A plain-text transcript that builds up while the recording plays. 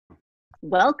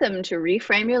Welcome to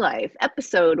Reframe Your Life,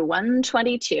 episode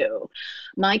 122.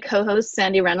 My co-host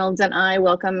Sandy Reynolds and I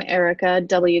welcome Erica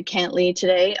W. Cantley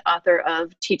today, author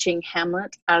of Teaching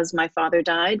Hamlet as My Father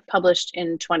Died, published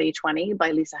in 2020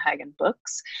 by Lisa Hagen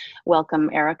Books.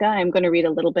 Welcome, Erica. I'm going to read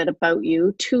a little bit about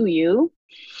you to you.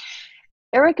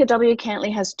 Erica W.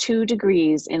 Cantley has 2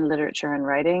 degrees in literature and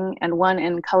writing and 1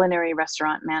 in culinary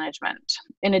restaurant management.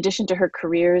 In addition to her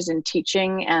careers in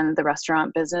teaching and the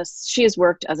restaurant business, she has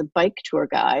worked as a bike tour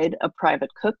guide, a private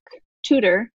cook,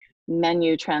 tutor,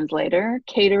 menu translator,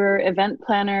 caterer, event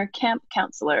planner, camp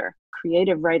counselor,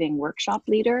 creative writing workshop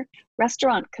leader,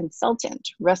 restaurant consultant,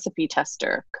 recipe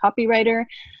tester, copywriter,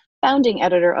 founding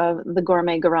editor of the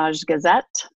Gourmet Garage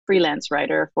Gazette, freelance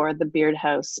writer for the Beard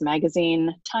House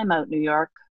magazine, Time Out New York,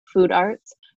 Food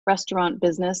Arts, Restaurant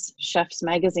Business, Chefs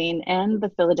Magazine, and the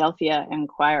Philadelphia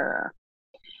Inquirer.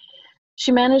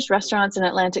 She managed restaurants in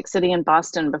Atlantic City and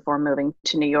Boston before moving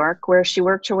to New York, where she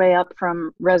worked her way up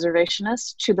from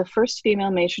reservationist to the first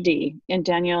female maitre d' in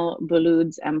Daniel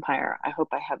Boulud's empire. I hope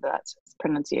I have that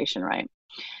pronunciation right.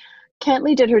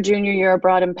 Cantley did her junior year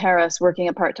abroad in Paris, working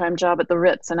a part-time job at the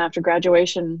Ritz, and after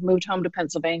graduation moved home to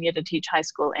Pennsylvania to teach high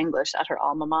school English at her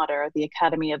alma mater, the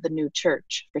Academy of the New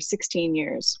Church, for 16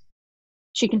 years.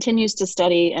 She continues to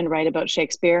study and write about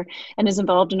Shakespeare and is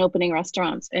involved in opening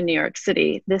restaurants in New York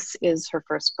City. This is her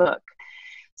first book.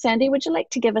 Sandy, would you like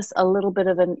to give us a little bit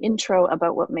of an intro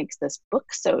about what makes this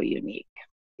book so unique?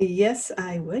 Yes,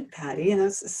 I would, Patty. And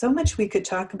there's so much we could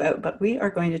talk about, but we are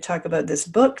going to talk about this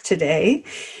book today.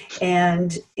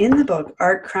 And in the book,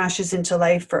 art crashes into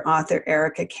life for author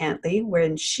Erica Cantley,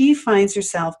 when she finds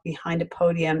herself behind a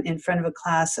podium in front of a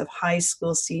class of high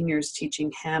school seniors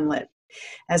teaching Hamlet,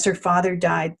 as her father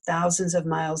died thousands of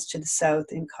miles to the south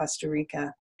in Costa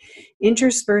Rica.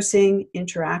 Interspersing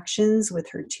interactions with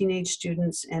her teenage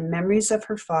students and memories of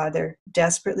her father,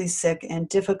 desperately sick and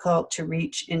difficult to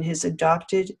reach in his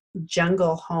adopted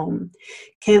jungle home,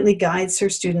 Cantley guides her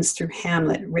students through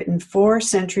Hamlet, written 4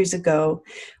 centuries ago,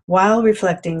 while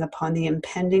reflecting upon the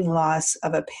impending loss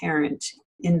of a parent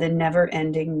in the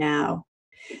never-ending now.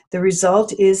 The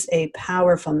result is a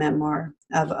powerful memoir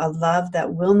of a love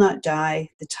that will not die,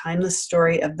 the timeless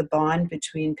story of the bond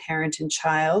between parent and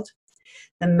child,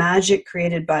 the magic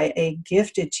created by a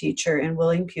gifted teacher and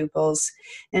willing pupils,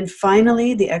 and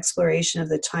finally, the exploration of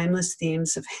the timeless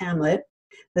themes of Hamlet,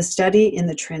 the study in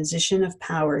the transition of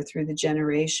power through the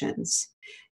generations.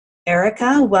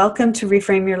 Erica, welcome to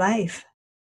Reframe Your Life.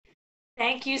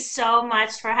 Thank you so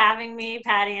much for having me,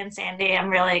 Patty and Sandy. I'm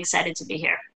really excited to be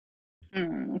here.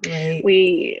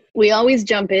 Great. We always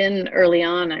jump in early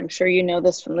on. I'm sure you know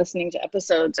this from listening to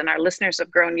episodes, and our listeners have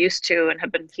grown used to and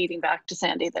have been feeding back to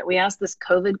Sandy that we ask this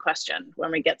COVID question when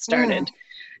we get started.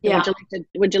 Yeah.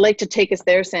 Would you like to take us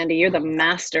there, Sandy? You're the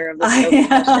master of the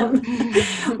COVID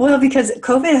question. Well, because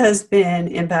COVID has been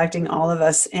impacting all of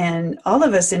us and all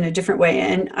of us in a different way.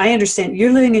 And I understand are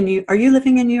you living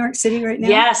in New York City right now?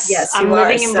 Yes, I'm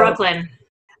living in Brooklyn.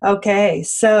 Okay,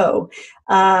 so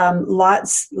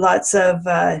lots of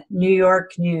New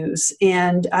York news.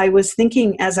 And I was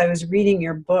thinking as I was reading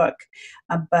your book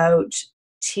about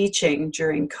teaching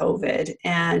during COVID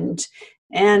and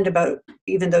about,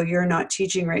 even though you're not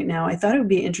teaching right now, I thought it would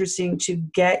be interesting to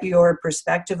get your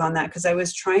perspective on that, because I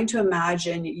was trying to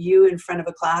imagine you in front of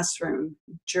a classroom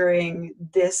during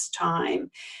this time.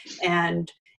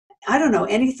 And I don't know,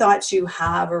 any thoughts you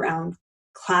have around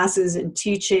classes and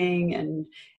teaching and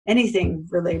anything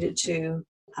related to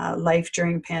life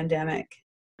during pandemic?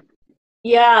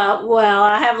 Yeah, well,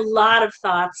 I have a lot of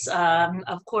thoughts,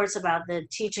 of course, about the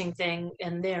teaching thing,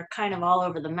 and they're kind of all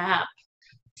over the map.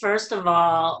 First of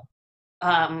all,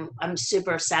 I'm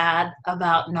super sad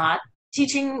about not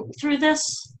teaching through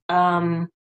this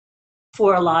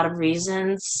for a lot of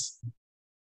reasons.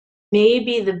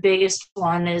 Maybe the biggest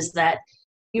one is that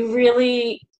you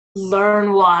really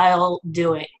learn while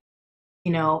doing.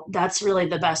 You know, that's really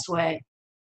the best way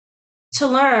to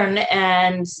learn.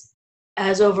 And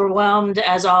as overwhelmed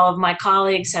as all of my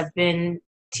colleagues have been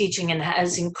teaching, and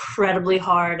as incredibly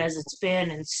hard as it's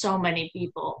been, and so many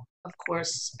people, of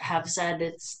course, have said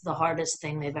it's the hardest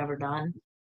thing they've ever done.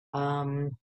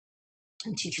 And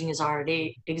teaching is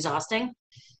already exhausting.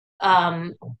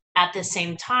 At the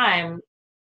same time,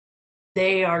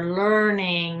 they are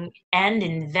learning and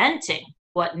inventing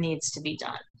what needs to be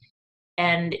done.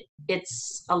 And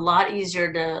it's a lot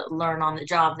easier to learn on the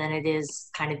job than it is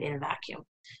kind of in a vacuum.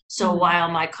 So while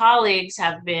my colleagues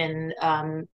have been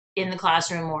in the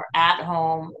classroom or at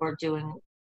home or doing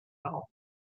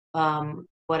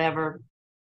whatever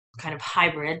kind of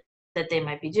hybrid that they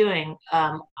might be doing,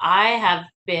 I have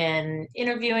been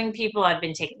interviewing people, I've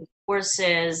been taking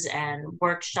courses and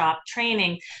workshop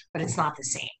training, but it's not the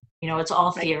same. It's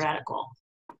all Right. theoretical.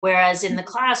 Whereas in the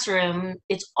classroom,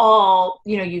 it's all,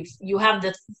 you have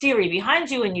the theory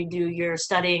behind you and you do your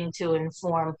studying to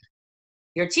inform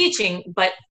your teaching.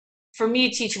 But for me,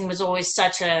 teaching was always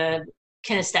such a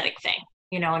kinesthetic thing,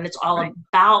 and it's all Right.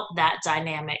 about that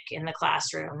dynamic in the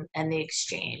classroom and the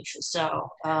exchange. So,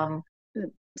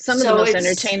 Some of the so most it's,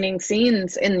 entertaining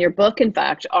scenes in your book, in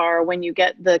fact, are when you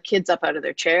get the kids up out of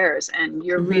their chairs and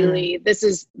you're Mhm. really, this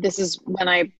is when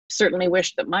I certainly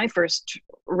wish that my first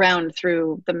round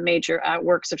through the major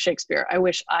works of Shakespeare, I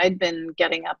wish I'd been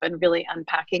getting up and really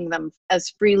unpacking them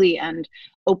as freely and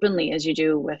openly as you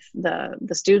do with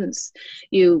the students.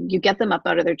 You get them up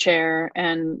out of their chair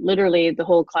and literally the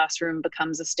whole classroom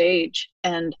becomes a stage,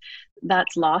 and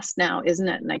that's lost now, isn't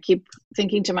it? And I keep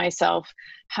thinking to myself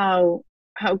how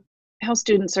how how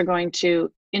students are going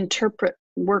to interpret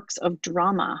works of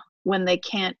drama when they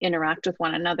can't interact with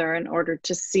one another in order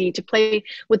to play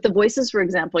with the voices. For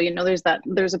example,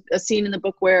 there's a scene in the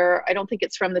book where I don't think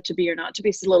it's from the To Be or Not to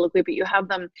Be soliloquy, but you have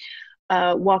them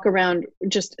walk around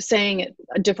just saying it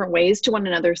different ways to one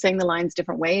another, saying the lines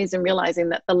different ways, and realizing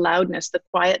that the loudness, the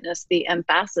quietness, the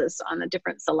emphasis on the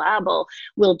different syllable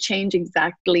will change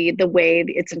exactly the way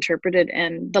it's interpreted,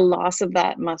 and the loss of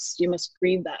that you must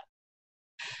grieve that.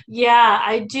 yeah,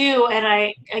 I do. And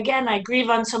I grieve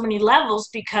on so many levels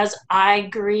because I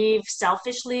grieve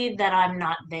selfishly that I'm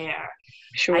not there.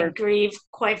 I Sure. grieve,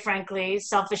 quite frankly,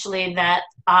 selfishly that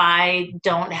I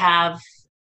don't have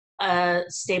a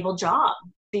stable job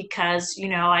because,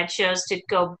 I chose to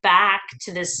go back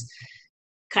to this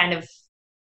kind of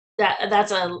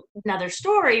that's another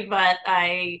story, but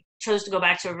I chose to go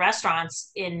back to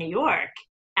restaurants in New York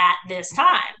at this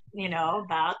time,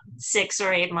 about 6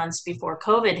 or 8 months before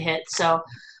COVID hit. So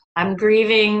I'm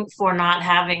grieving for not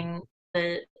having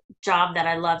the job that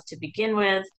I love to begin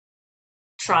with,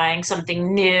 trying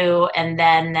something new, and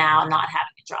then now not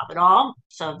having a job at all.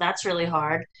 So that's really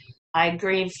hard. I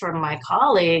grieve for my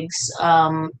colleagues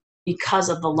because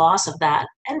of the loss of that.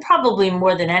 And probably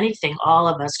more than anything, all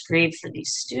of us grieve for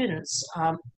these students.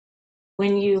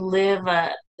 When you live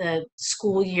a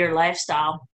school year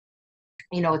lifestyle,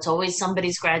 it's always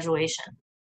somebody's graduation.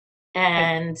 Right.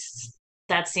 And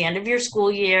that's the end of your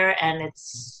school year, and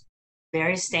it's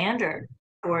very standard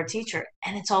for a teacher.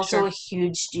 And it's also Sure. a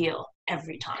huge deal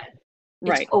every time. It's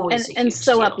Right. always a And huge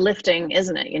so deal. uplifting,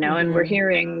 isn't it? And we're Mhm.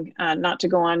 hearing, not to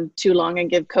go on too long and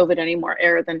give COVID any more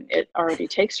air than it already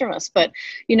takes from us, but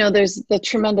there's the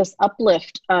tremendous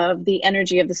uplift of the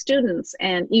energy of the students,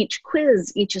 and each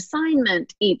quiz, each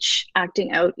assignment, each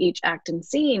acting out, each act and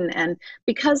scene. And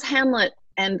because Hamlet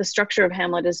and the structure of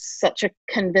Hamlet is such a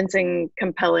convincing,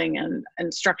 compelling,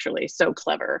 and structurally so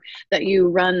clever that you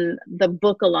run the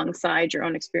book alongside your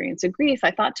own experience of grief,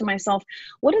 I thought to myself,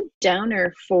 what a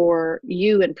downer for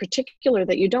you in particular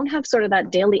that you don't have sort of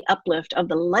that daily uplift of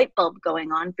the light bulb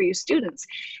going on for you students.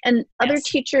 And other Yes.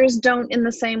 teachers don't in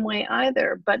the same way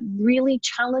either, but really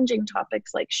challenging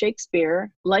topics like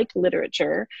Shakespeare, like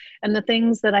literature, and the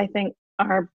things that I think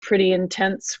are pretty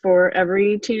intense for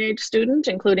every teenage student,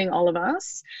 including all of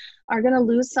us, are going to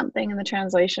lose something in the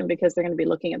translation because they're going to be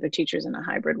looking at their teachers in a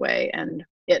hybrid way. And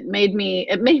it made me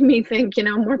think,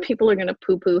 more people are going to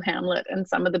poo-poo Hamlet and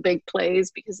some of the big plays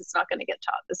because it's not going to get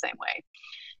taught the same way.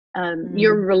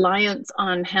 Your Mm. reliance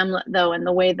on Hamlet, though, and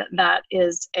the way that that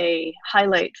is a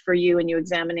highlight for you and you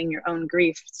examining your own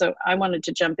grief. So I wanted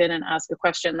to jump in and ask a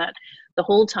question that the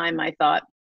whole time I thought,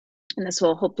 and this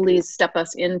will hopefully step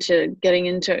us into getting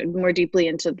into more deeply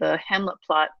into the Hamlet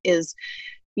plot, is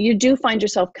you do find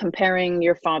yourself comparing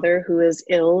your father, who is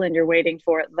ill and you're waiting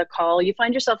for the call. You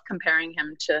find yourself comparing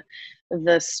him to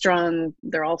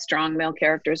they're all strong male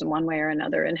characters in one way or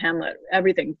another in Hamlet.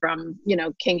 Everything from,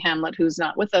 King Hamlet, who's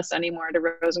not with us anymore,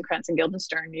 to Rosencrantz and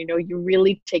Guildenstern. You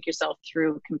really take yourself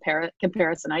through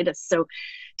comparisonitis. So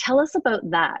tell us about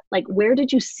that. Like, where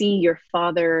did you see your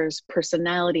father's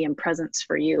personality and presence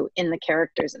for you in the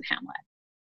characters in Hamlet?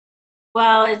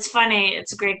 Well, it's funny.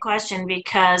 It's a great question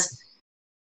because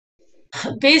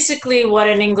basically what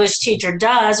an English teacher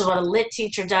does, what a lit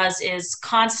teacher does, is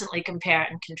constantly compare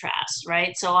and contrast,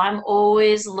 right? So I'm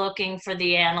always looking for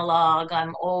the analog.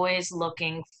 I'm always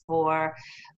looking for,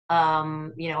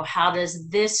 how does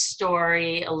this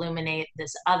story illuminate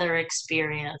this other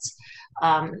experience?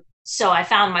 So I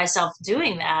found myself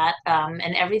doing that,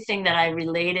 and everything that I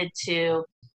related to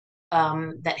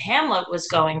that Hamlet was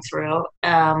going through.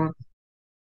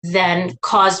 Then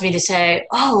caused me to say,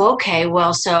 oh, okay,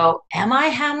 well, so am I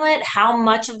Hamlet? How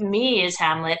much of me is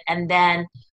Hamlet? And then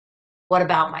what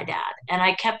about my dad? And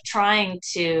I kept trying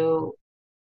to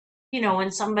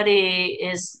when somebody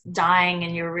is dying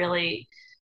and you're really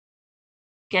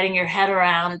getting your head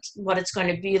around what it's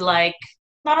going to be like,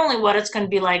 not only what it's going to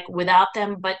be like without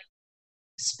them, but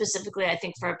specifically, I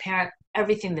think for a parent,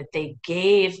 everything that they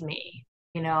gave me,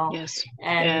 Yes.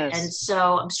 And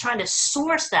so I was trying to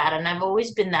source that. And I've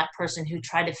always been that person who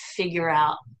tried to figure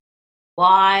out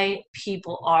why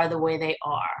people are the way they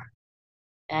are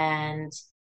and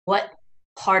what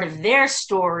part of their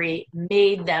story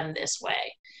made them this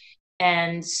way.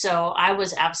 And so I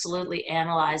was absolutely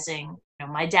analyzing,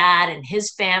 my dad and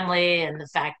his family and the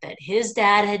fact that his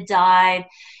dad had died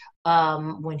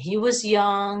when he was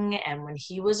young and when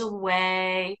he was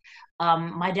away.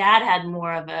 My dad had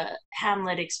more of a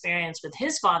Hamlet experience with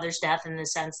his father's death in the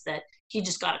sense that he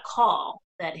just got a call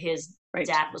that his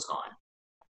dad was gone.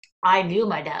 I knew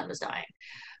my dad was dying.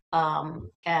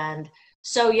 And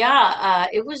so,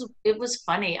 it was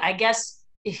funny. I guess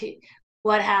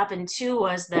what happened too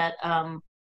was that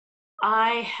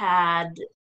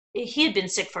he had been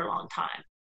sick for a long time,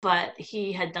 but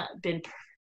he had been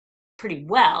pretty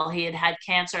well. He had had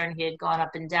cancer and he had gone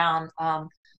up and down.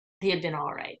 He had been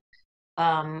all right.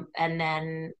 And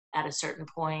then at a certain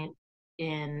point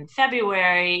in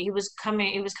February, he was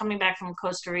coming back from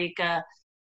Costa Rica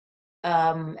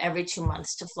every 2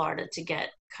 months to Florida to get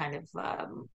kind of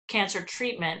cancer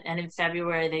treatment. And in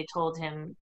February, they told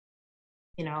him,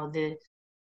 the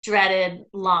dreaded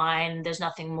line, there's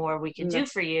nothing more we can do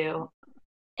for you.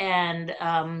 And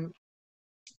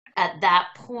at that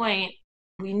point,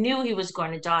 we knew he was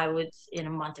going to die within a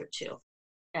month or two.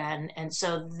 And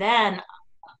so then,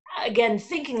 again,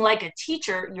 thinking like a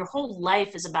teacher, your whole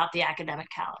life is about the academic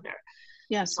calendar.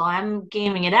 Yes. So I'm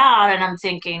gaming it out and I'm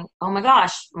thinking, oh my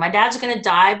gosh, my dad's going to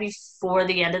die before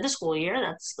the end of the school year.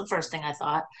 That's the first thing I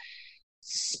thought.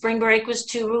 Spring break was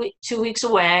 3 weeks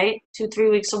away.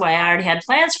 I already had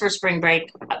plans for spring break,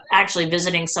 actually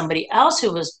visiting somebody else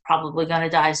who was probably going to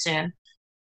die soon.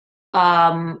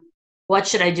 What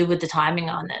should I do with the timing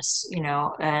on this?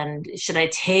 And should I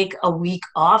take a week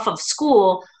off of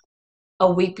school a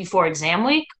week before exam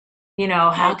week?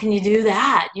 How can you do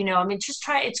that?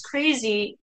 It's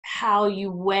crazy how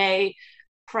you weigh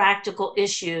practical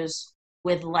issues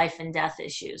with life and death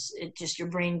issues. Your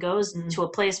brain goes to a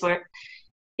place where,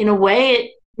 in a way,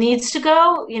 it needs to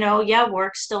go.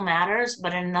 Work still matters,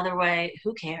 but in another way,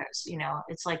 who cares?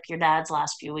 It's like your dad's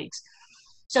last few weeks.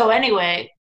 So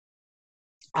anyway,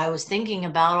 I was thinking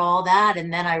about all that,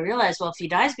 and then I realized, well, if he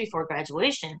dies before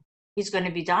graduation, he's going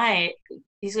to die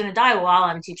while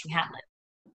I'm teaching Hamlet.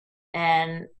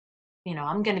 And,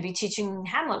 I'm going to be teaching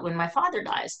Hamlet when my father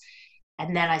dies.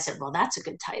 And then I said, well, that's a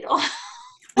good title.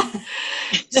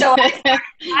 So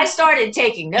I started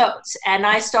taking notes and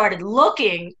I started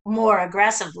looking more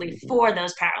aggressively for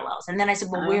those parallels. And then I said,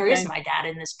 well, where is my dad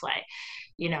in this play?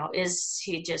 Is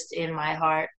he just in my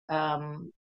heart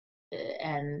and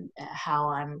how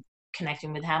I'm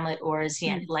connecting with Hamlet, or is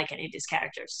he like any of his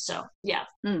characters? So, yeah.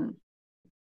 Long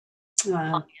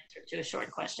answer to a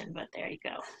short question, but there you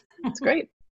go. That's great.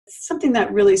 Something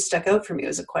that really stuck out for me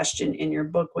was a question in your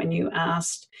book when you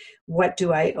asked, what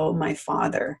do I owe my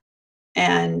father?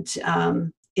 And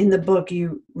in the book,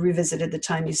 you revisited the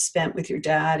time you spent with your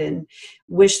dad and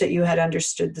wish that you had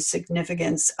understood the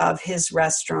significance of his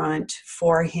restaurant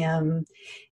for him.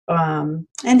 And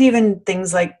even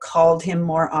things like called him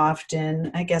more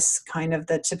often, I guess kind of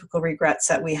the typical regrets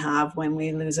that we have when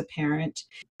we lose a parent.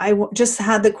 I just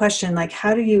had the question, like,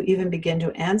 how do you even begin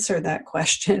to answer that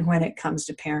question when it comes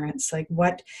to parents? Like,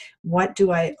 what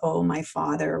do I owe my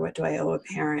father? What do I owe a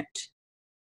parent?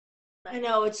 I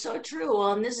know, it's so true.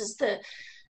 Well, and this is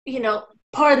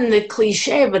pardon the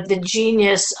cliche, but the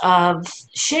genius of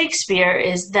Shakespeare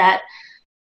is that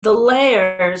the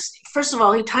layers, first of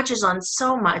all, he touches on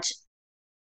so much.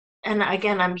 And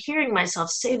again, I'm hearing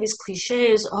myself say these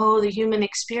cliches, the human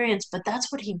experience, but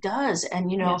that's what he does.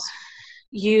 And, yes.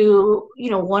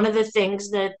 One of the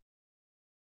things that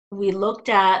we looked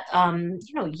at,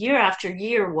 year after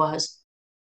year was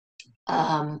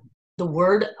the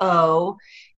word owe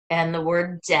and the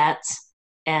word debt,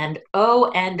 and owe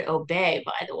and obey,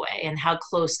 by the way, and how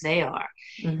close they are.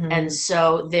 Mm-hmm. And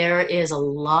so there is a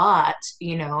lot,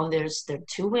 there are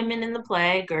two women in the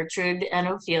play, Gertrude and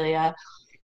Ophelia.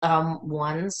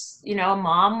 One's, a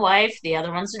mom, wife, the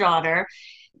other one's a daughter.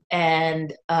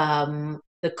 And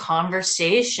the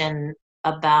conversation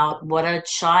about what a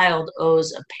child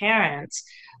owes a parent,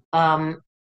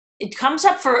 it comes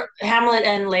up for Hamlet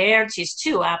and Laertes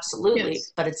too, absolutely,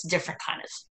 yes. But it's a different kind of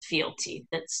fealty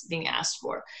that's being asked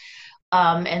for.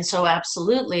 And so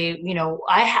absolutely,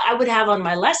 I would have on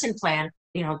my lesson plan,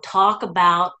 talk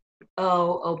about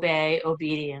obey,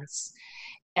 obedience.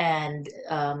 and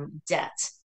debt.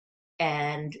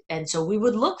 And so we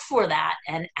would look for that.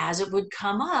 And as it would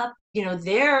come up,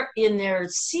 they're in their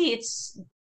seats,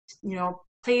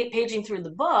 paging through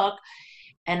the book.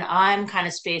 And I'm kind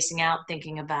of spacing out,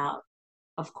 thinking about,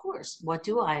 of course, what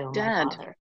do I owe my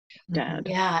father? Dad.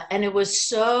 Yeah. And it was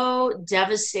so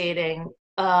devastating,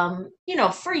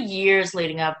 for years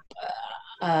leading up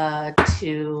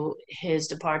to his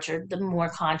departure. The more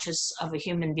conscious of a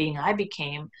human being I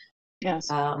became, Yes.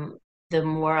 The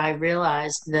more I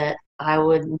realized that I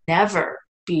would never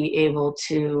be able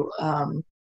to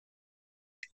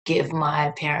give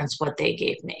my parents what they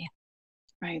gave me.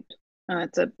 Right.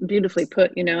 It's a beautifully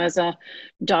put. As a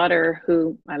daughter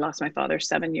who I lost my father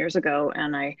 7 years ago,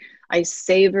 and I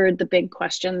savored the big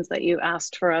questions that you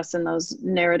asked for us and those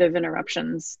narrative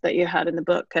interruptions that you had in the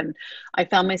book. And I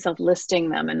found myself listing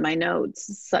them in my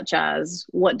notes, such as,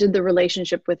 how did the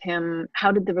relationship with him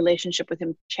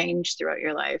change throughout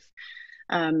your life?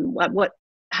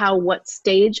 What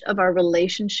stage of our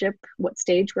relationship, what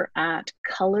stage we're at,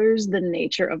 colors the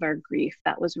nature of our grief.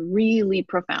 That was really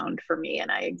profound for me, and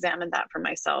I examined that for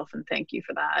myself, and thank you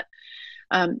for that.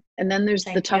 And then there's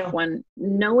the tough one,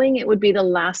 knowing it would be the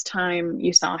last time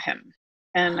you saw him.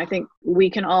 And I think we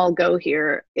can all go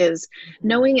here, is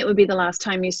knowing it would be the last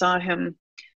time you saw him.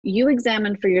 You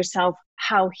examined for yourself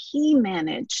how he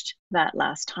managed that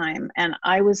last time. And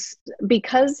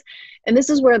this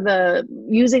is where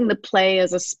using the play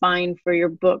as a spine for your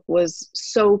book was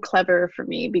so clever for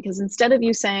me, because instead of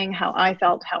you saying how I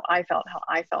felt,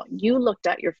 you looked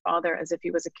at your father as if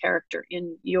he was a character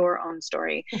in your own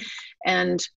story.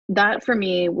 And that for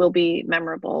me will be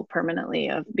memorable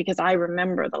permanently, because I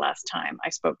remember the last time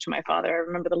I spoke to my father. I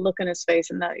remember the look on his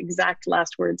face and the exact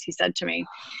last words he said to me.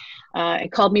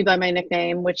 It called me by my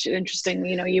nickname, which is interesting.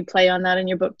 You play on that in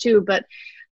your book too, but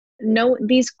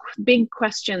these big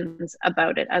questions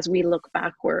about it as we look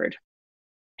backward.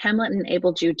 Hamlet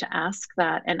enabled you to ask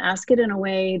that, and ask it in a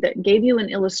way that gave you an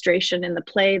illustration in the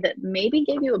play that maybe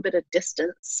gave you a bit of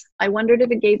distance. I wondered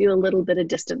if it gave you a little bit of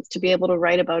distance to be able to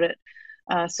write about it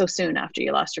so soon after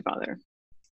you lost your father.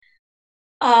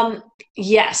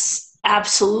 Yes,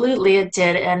 absolutely it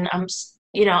did. And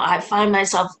I find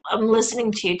myself, I'm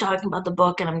listening to you talking about the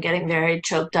book and I'm getting very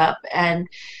choked up. And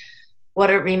what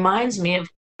it reminds me of,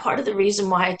 part of the reason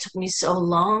why it took me so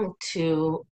long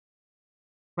to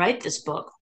write this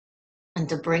book and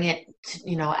to bring it,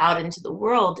 out into the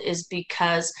world, is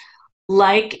because,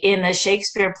 like in a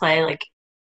Shakespeare play, like,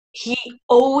 he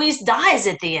always dies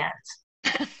at the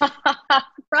end.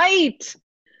 Right.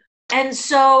 And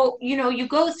so, you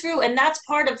go through, and that's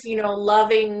part of,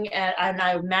 loving, and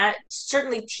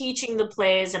certainly teaching the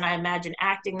plays, and I imagine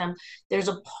acting them. There's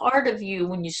a part of you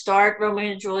when you start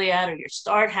Romeo and Juliet, or you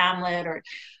start Hamlet, or,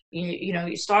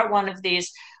 you start one of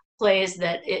these plays,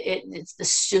 that it's the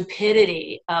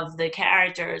stupidity of the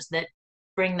characters that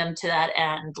bring them to that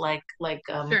end, like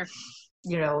sure.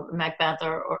 Macbeth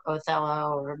or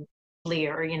Othello or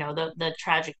Lear, the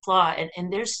tragic flaw.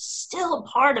 And there's still a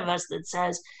part of us that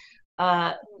says,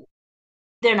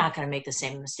 they're not going to make the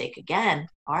same mistake again,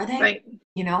 are they?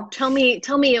 Right. Tell me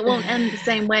it won't end the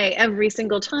same way every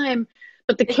single time.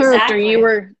 But the character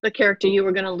Exactly. you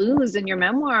were going to lose in your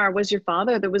memoir was your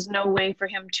father. There was no way for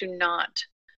him to not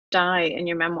die in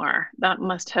your memoir. That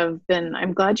must have been,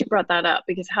 I'm glad you brought that up,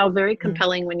 because how very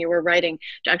compelling when you were writing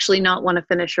to actually not want to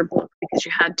finish your book because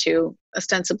you had to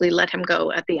ostensibly let him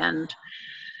go at the end.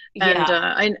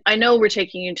 Yeah. And I know we're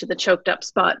taking you to the choked up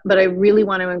spot, but I really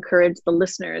want to encourage the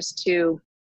listeners to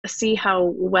see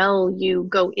how well you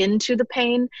go into the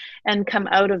pain and come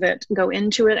out of it, go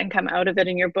into it and come out of it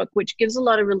in your book, which gives a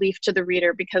lot of relief to the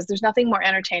reader, because there's nothing more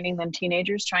entertaining than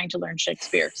teenagers trying to learn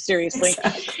Shakespeare, seriously.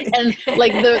 Exactly. And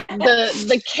like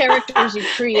the characters you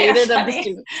created of the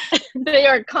students, they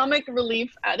are comic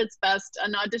relief at its best, a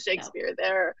nod to Shakespeare. Yeah.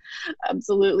 They're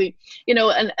absolutely,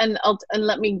 and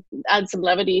let me add some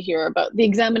levity here about the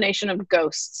examination of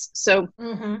ghosts. So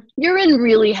you're in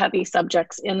really heavy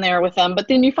subjects in there with them, but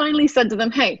then you finally said to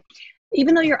them, hey,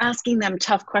 even though you're asking them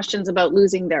tough questions about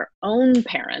losing their own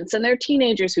parents, and they're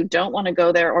teenagers who don't want to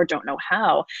go there or don't know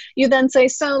how, you then say,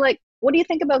 so like, what do you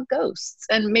think about ghosts?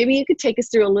 And maybe you could take us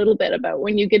through a little bit about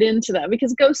when you get into that,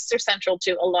 because ghosts are central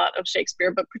to a lot of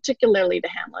Shakespeare, but particularly to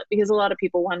Hamlet, because a lot of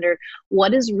people wonder,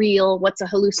 what is real? What's a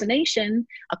hallucination?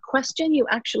 A question you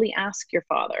actually ask your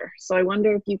father. So I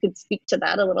wonder if you could speak to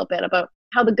that a little bit about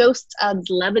how the ghosts adds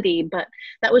levity, but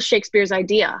that was Shakespeare's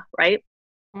idea, right?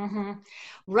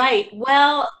 Right.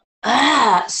 Well,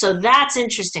 so that's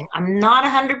interesting. I'm not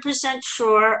 100%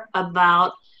 sure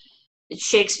about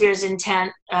Shakespeare's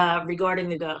intent regarding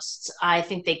the ghosts. I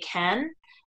think they can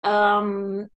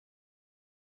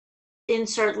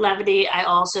insert levity. I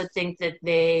also think that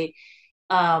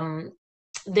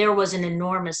there was an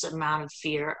enormous amount of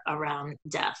fear around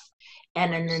death,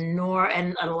 and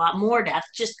and a lot more death,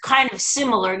 just kind of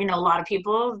similar. A lot of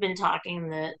people have been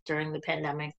talking during the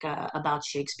pandemic about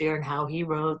Shakespeare and how he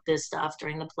wrote this stuff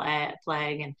during the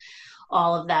plague and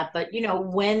all of that. But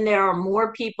when there are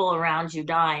more people around you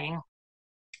dying,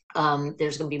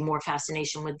 there's going to be more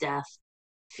fascination with death,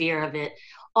 fear of it,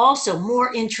 also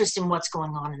more interest in what's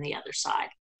going on the other side.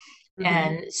 Mm-hmm.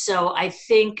 And so I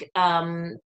think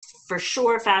for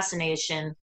sure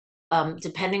fascination,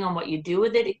 depending on what you do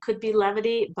with it, it could be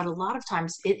levity, but a lot of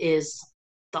times it is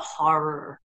the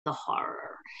horror,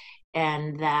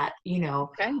 and that,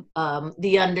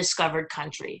 the undiscovered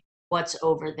country, what's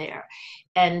over there.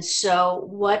 And so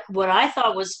what I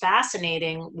thought was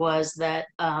fascinating was that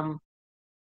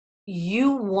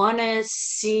you want to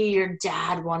see your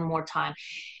dad one more time.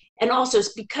 And also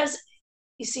it's because,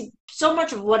 you see, so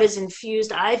much of what is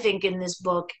infused, I think, in this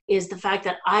book is the fact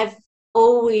that I've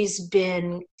always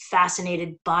been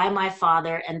fascinated by my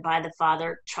father and by the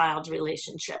father-child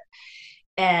relationship.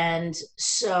 And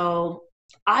so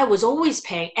I was always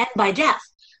and by death.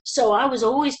 So I was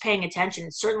always paying attention,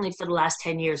 certainly for the last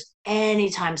 10 years.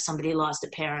 Anytime somebody lost a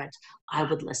parent, I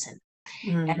would listen.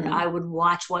 Mm-hmm. And I would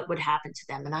watch what would happen to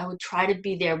them. And I would try to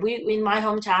be there. In my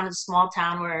hometown, it's a small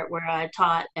town where I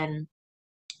taught. And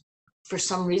for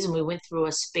some reason, we went through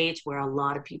a space where a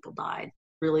lot of people died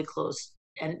really close.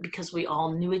 And because we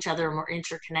all knew each other and were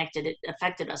interconnected, it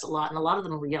affected us a lot. And a lot of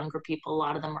them were younger people. A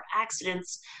lot of them were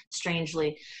accidents,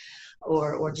 strangely,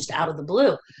 or just out of the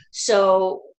blue.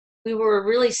 So we were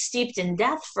really steeped in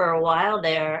death for a while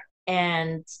there.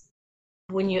 And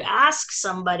when you ask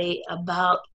somebody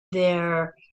about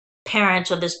their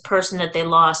parents or this person that they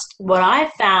lost, what I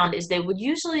found is they would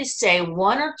usually say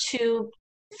one or two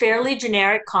fairly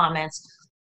generic comments,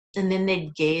 and then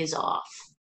they'd gaze off.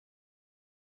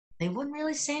 They wouldn't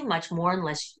really say much more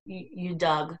unless you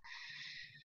dug.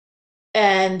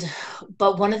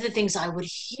 But one of the things I would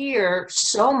hear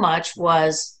so much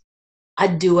was,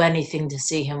 I'd do anything to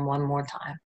see him one more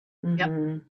time.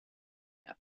 Mm-hmm.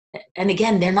 Yep. And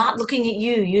again, they're not looking at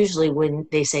you usually when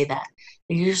they say that.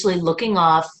 They're usually looking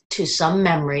off to some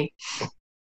memory.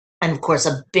 And of course,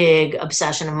 a big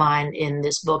obsession of mine in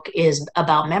this book is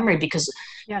about memory, because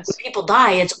when people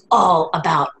die, it's all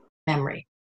about memory.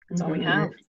 That's all we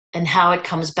have. And how it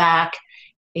comes back,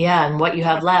 and what you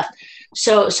have left.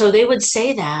 So they would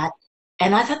say that,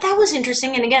 and I thought that was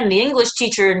interesting. And again, the English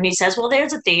teacher in me says, well,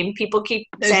 there's a theme. People keep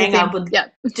saying I would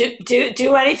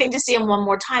do anything to see him one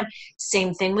more time.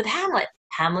 Same thing with Hamlet.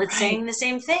 Hamlet's saying the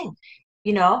same thing.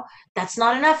 That's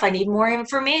not enough. I need more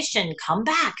information. Come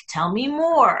back. Tell me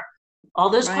more. All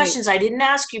those questions I didn't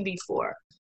ask you before.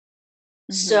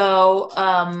 Mm-hmm.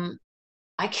 So,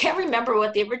 I can't remember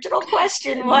what the original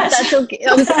question was. That's okay.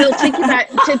 I'll take you back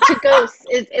to ghosts.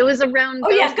 It was around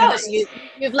ghosts.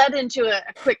 You've led into a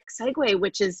quick segue,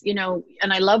 which is,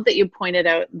 and I love that you pointed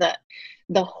out that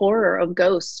the horror of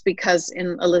ghosts, because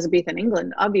in Elizabethan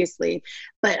England, obviously,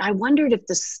 but I wondered if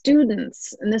the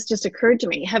students, and this just occurred to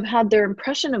me, have had their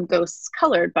impression of ghosts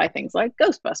colored by things like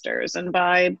Ghostbusters and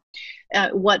by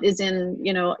what is in,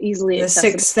 easily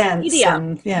accessible The Sixth Sense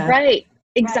media. Right.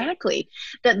 Exactly.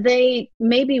 That they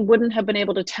maybe wouldn't have been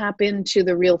able to tap into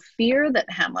the real fear that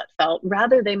Hamlet felt.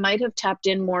 Rather, they might have tapped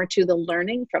in more to the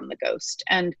learning from the ghost.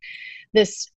 And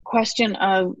this question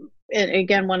of,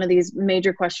 again, one of these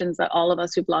major questions that all of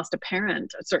us who've lost a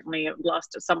parent, certainly have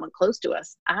lost someone close to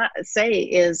us, say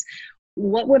is,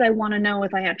 what would I want to know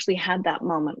if I actually had that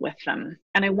moment with them?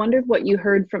 And I wondered what you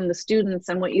heard from the students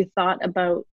and what you thought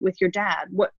about with your dad.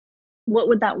 What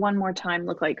would that one more time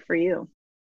look like for you?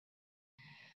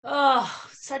 Oh,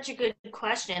 such a good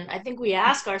question. I think we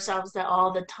ask ourselves that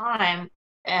all the time.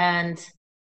 And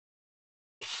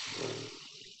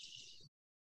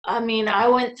I mean, I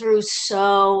went through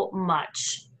so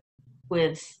much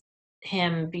with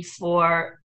him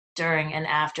before, during, and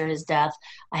after his death.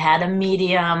 I had a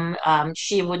medium.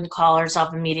 She wouldn't call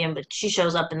herself a medium, but she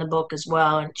shows up in the book as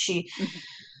well. And she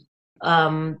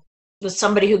was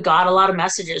somebody who got a lot of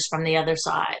messages from the other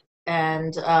side.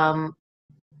 And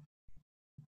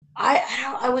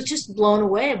I was just blown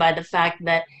away by the fact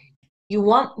that you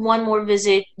want one more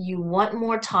visit, you want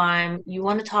more time, you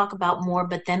want to talk about more,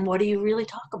 but then what do you really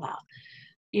talk about?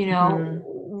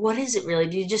 What is it really?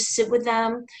 Do you just sit with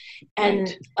them?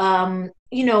 And,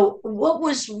 what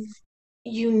was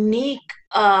unique,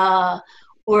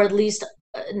 or at least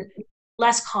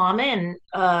less common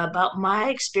about my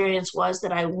experience was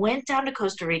that I went down to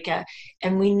Costa Rica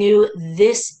and we knew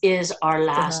this is our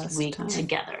last week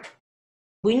together.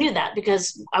 we knew that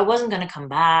because I wasn't going to come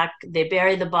back. They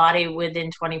buried the body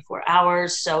within 24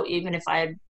 hours. So even if I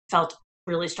had felt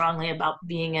really strongly about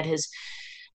being at his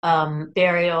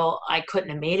burial, I couldn't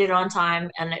have made it on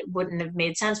time, and it wouldn't have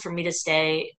made sense for me to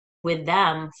stay with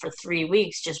them for 3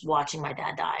 weeks just watching my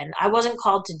dad die. And I wasn't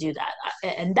called to do that.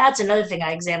 And that's another thing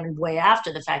I examined way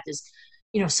after the fact is,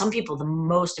 some people, the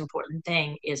most important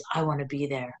thing is I want to be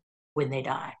there when they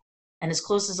die. And as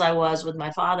close as I was with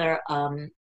my father,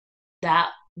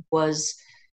 that was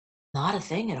not a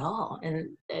thing at all.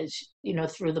 And as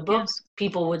through the book, Yes.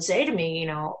 people would say to me,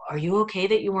 are you okay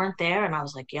that you weren't there? And I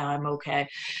was like, yeah, I'm okay.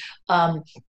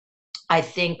 I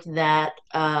think that,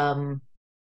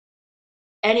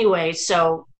 anyway,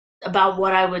 so about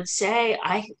what I would say,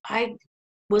 I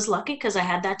was lucky because I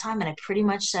had that time and I pretty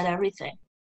much said everything.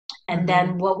 And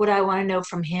then what would I want to know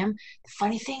from him? The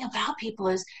funny thing about people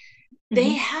is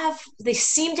they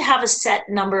seem to have a set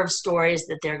number of stories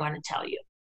that they're going to tell you.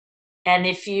 And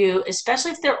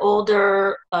especially if they're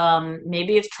older,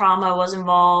 maybe if trauma was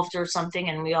involved or something,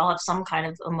 and we all have some kind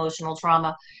of emotional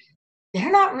trauma,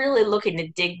 they're not really looking to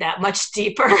dig that much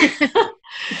deeper.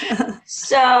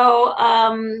 So,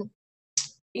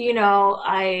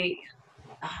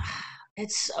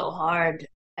 it's so hard.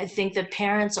 I think the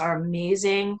parents are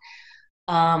amazing.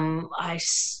 I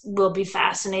will be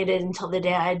fascinated until the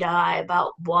day I die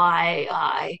about why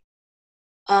I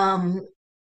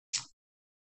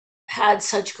had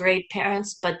such great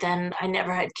parents, but then I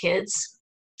never had kids.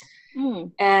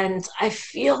 And I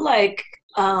feel like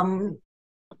I'm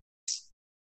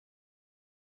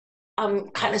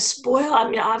kind of spoiled. I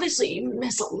mean, obviously you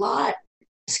miss a lot,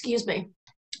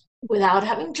 without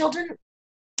having children.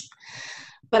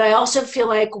 But I also feel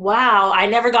like, wow, I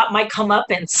never got my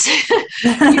comeuppance,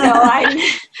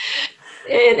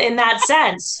 in that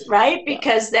sense, right?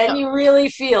 Because then you really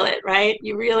feel it, right?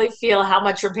 You really feel how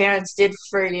much your parents did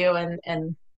for you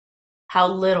and how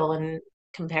little in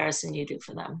comparison you do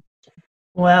for them.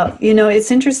 Well, it's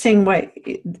interesting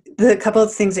the couple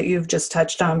of things that you've just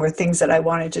touched on were things that I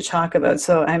wanted to talk about.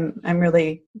 So I'm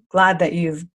really glad that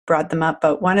you've brought them up.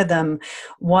 But one of them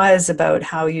was about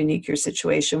how unique your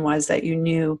situation was, that you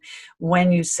knew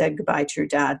when you said goodbye to your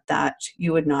dad that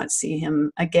you would not see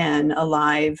him again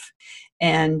alive,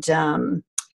 and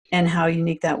how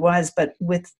unique that was. But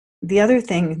with the other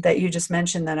thing that you just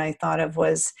mentioned that I thought of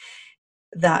was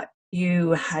that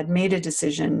you had made a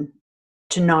decision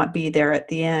to not be there at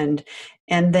the end.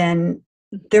 And then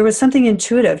there was something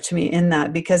intuitive to me in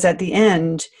that, because at the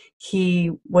end,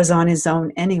 he was on his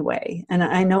own anyway. And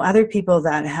I know other people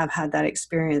that have had that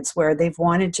experience where they've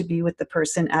wanted to be with the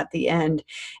person at the end.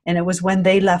 And it was when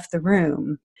they left the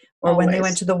room, or when they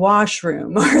went to the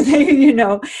washroom, or they,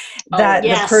 that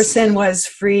the person was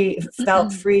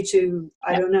felt free to,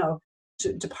 I don't know,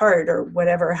 to depart, or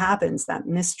whatever happens, that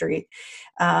mystery.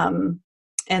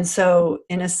 And so,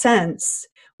 in a sense,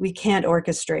 we can't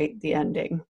orchestrate the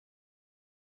ending.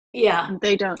 Yeah.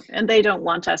 They don't, and they don't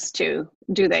want us to,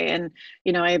 do they? And,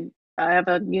 I have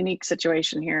a unique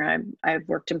situation here. I've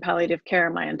worked in palliative care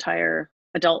my entire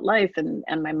adult life, and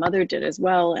my mother did as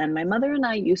well. And my mother and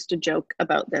I used to joke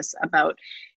about this, about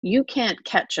you can't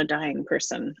catch a dying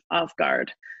person off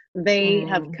guard. They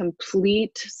have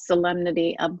complete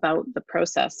solemnity about the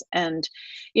process. And,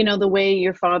 the way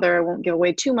your father, I won't give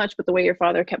away too much, but the way your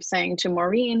father kept saying to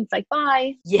Maureen, it's like,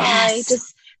 bye, bye,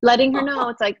 just letting her know.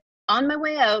 It's like, on my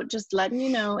way out, just letting you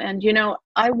know. And,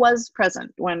 I was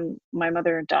present when my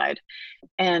mother died.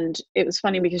 And it was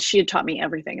funny because she had taught me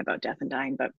everything about death and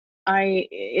dying. But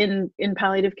in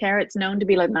palliative care, it's known to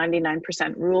be like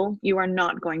 99% rule. You are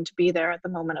not going to be there at the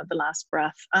moment of the last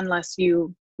breath unless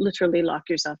you literally lock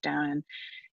yourself down.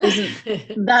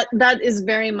 And that is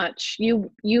very much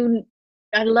you.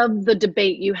 I love the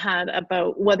debate you had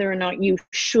about whether or not you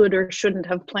should or shouldn't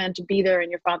have planned to be there in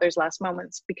your father's last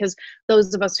moments, because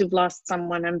those of us who've lost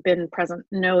someone and been present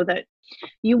know that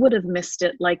you would have missed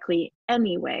it likely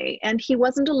anyway. And he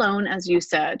wasn't alone, as you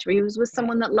said. He was with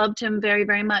someone that loved him very,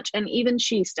 very much. And even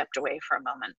she stepped away for a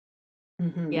moment.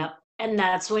 Yeah. And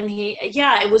that's when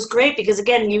it was great because,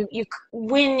 again, you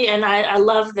win. And I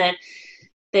love that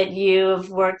you've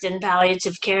worked in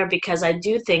palliative care, because I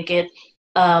do think it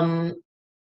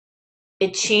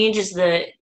changes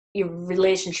your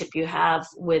relationship you have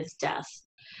with death.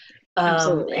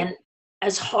 Absolutely. And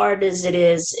as hard as it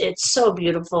is, it's so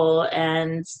beautiful.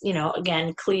 And,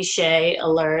 again, cliche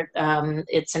alert,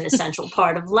 it's an essential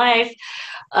part of life.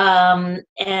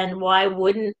 And why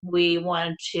wouldn't we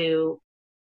want to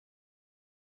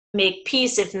make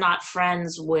peace, if not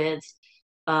friends, with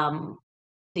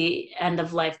the end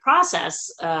of life process,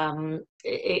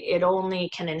 it only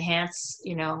can enhance,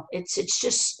 it's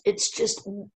just,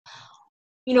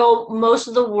 most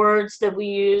of the words that we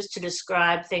use to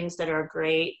describe things that are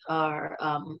great are,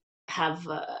 have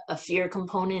a fear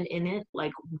component in it,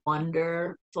 like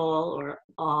wonderful or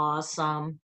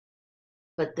awesome.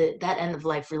 But that end of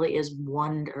life really is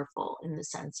wonderful in the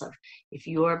sense of, if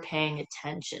you're paying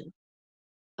attention,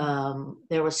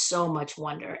 there was so much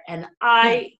wonder. And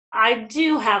I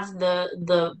do have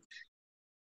the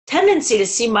tendency to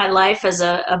see my life as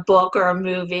a book or a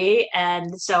movie,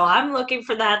 and so I'm looking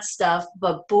for that stuff.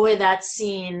 But boy, that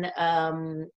scene,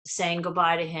 saying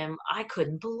goodbye to him, I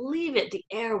couldn't believe it. The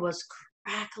air was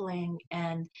crackling,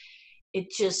 and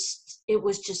it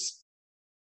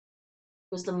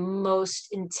was the most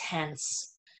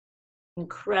intense,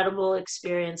 incredible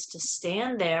experience to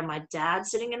stand there, my dad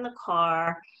sitting in the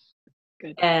car,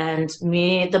 Good. and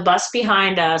me, the bus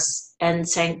behind us, and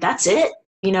saying, that's it.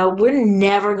 We're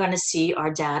never going to see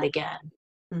our dad again.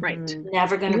 Right.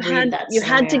 Never going to breathe that you same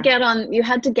had to air. get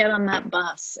on that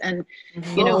bus. And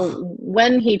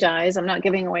when he dies, I'm not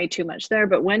giving away too much there,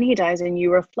 but when he dies and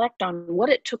you reflect on what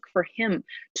it took for him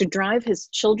to drive his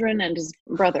children and his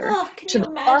brother to the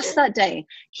bus that day,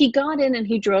 he got in and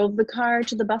he drove the car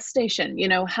to the bus station.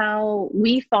 How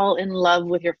we fall in love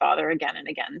with your father again and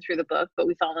again through the book, but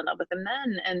we fall in love with him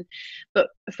then. But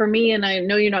for me, and I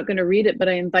know you're not going to read it, but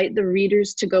I invite the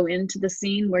readers to go into the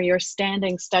scene where you're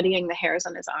standing studying the hairs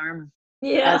on his arm,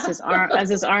 as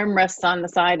his arm rests on the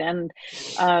side. And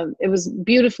it was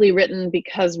beautifully written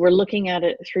because we're looking at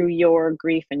it through your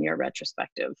grief and your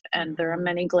retrospective, and there are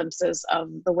many glimpses of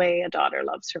the way a daughter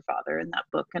loves her father in that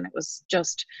book. And it was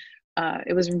just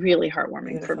it was really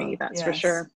heartwarming for me, that's for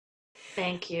sure.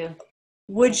 Thank you.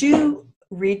 Would you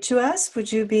read to us? Would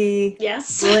you be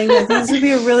yes willing? This would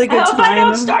be a really good time. I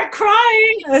don't start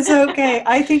crying. That's okay.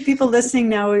 I think people listening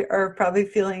now are probably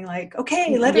feeling like,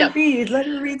 okay, let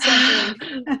her read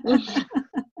something.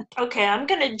 Okay, I'm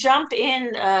going to jump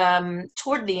in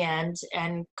toward the end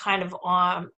and kind of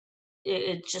on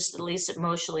it, just at least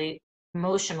emotionally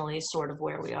sort of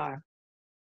where we are.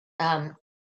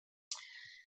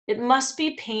 It must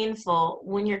be painful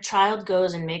when your child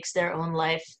goes and makes their own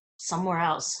life somewhere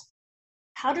else.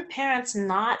 How do parents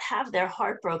not have their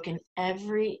heart broken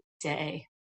every day?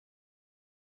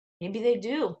 Maybe they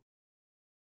do.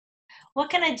 What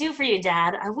can I do for you,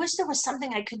 Dad? I wish there was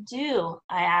something I could do,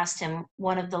 I asked him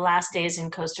one of the last days in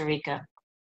Costa Rica.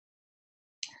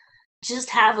 Just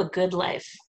have a good life.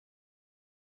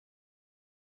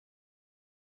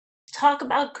 Talk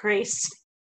about grace.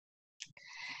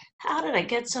 How did I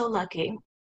get so lucky?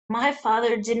 My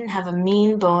father didn't have a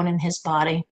mean bone in his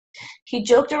body. He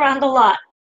joked around a lot,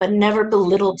 but never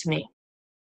belittled me.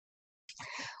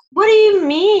 What do you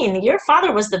mean? Your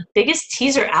father was the biggest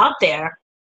teaser out there,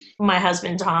 my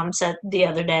husband Tom said the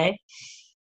other day.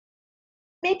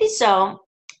 Maybe so.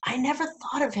 I never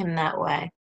thought of him that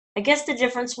way. I guess the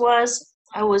difference was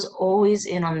I was always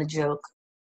in on the joke.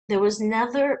 There was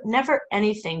never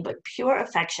anything but pure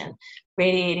affection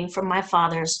radiating from my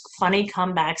father's funny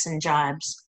comebacks and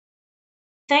jibes.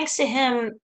 Thanks to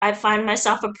him, I find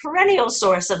myself a perennial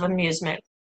source of amusement.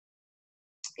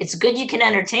 It's good you can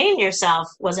entertain yourself,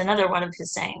 was another one of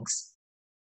his sayings.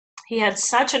 He had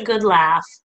such a good laugh,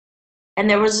 and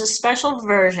there was a special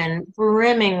version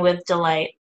brimming with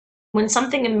delight when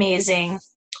something amazing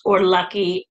or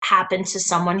lucky happened to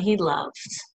someone he loved.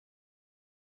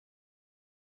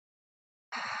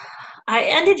 I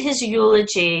ended his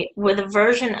eulogy with a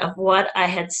version of what I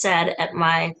had said at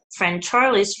my friend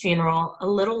Charlie's funeral a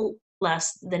little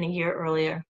less than a year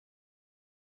earlier.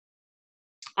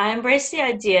 I embrace the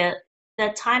idea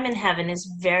that time in heaven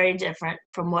is very different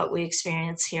from what we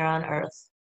experience here on earth.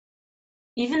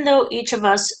 Even though each of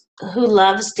us who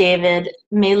loves David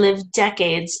may live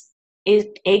decades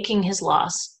aching his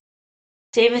loss,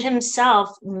 David himself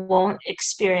won't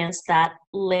experience that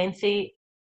lengthy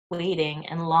waiting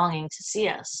and longing to see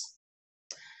us.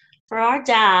 For our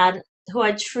dad, who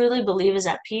I truly believe is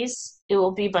at peace, it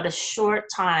will be but a short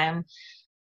time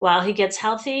while he gets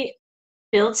healthy,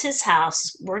 builds his house,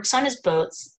 works on his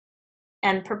boats,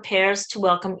 and prepares to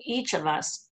welcome each of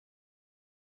us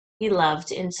he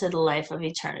loved into the life of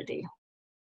eternity.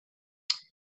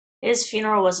 His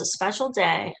funeral was a special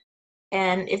day,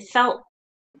 and it felt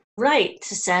right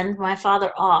to send my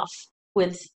father off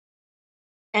with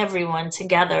everyone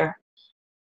together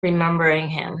remembering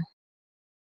him.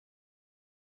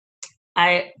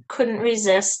 I couldn't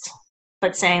resist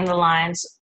but saying the lines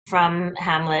from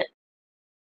Hamlet.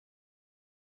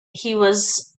 He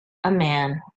was a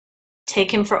man.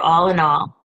 Take him for all in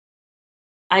all.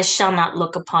 I shall not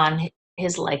look upon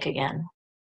his like again.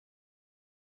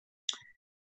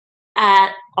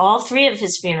 At all three of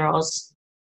his funerals,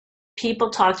 people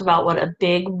talked about what a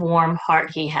big, warm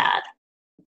heart he had.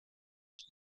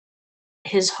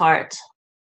 His heart,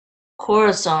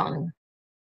 corazon.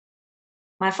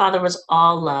 My father was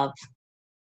all love.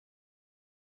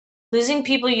 Losing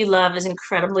people you love is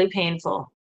incredibly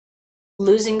painful.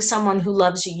 Losing someone who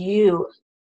loves you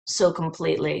so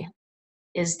completely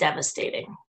is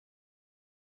devastating.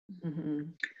 Mm-hmm.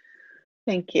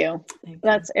 Thank you. Thank you.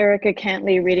 That's Erica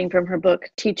Cantley reading from her book,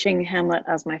 Teaching Hamlet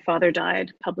as My Father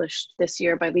Died, published this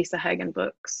year by Lisa Hagen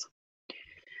Books.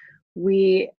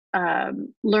 We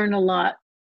learn a lot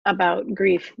about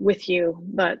grief with you,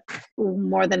 but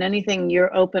more than anything,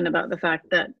 you're open about the fact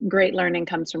that great learning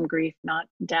comes from grief, not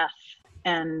death.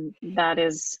 And that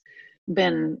has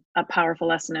been a powerful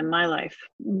lesson in my life.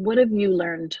 What have you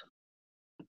learned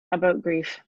about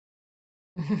grief?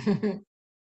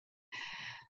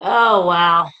 Oh,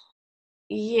 wow.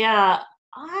 Yeah,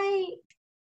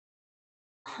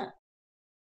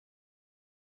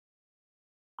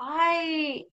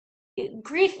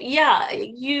 grief, yeah,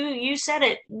 you said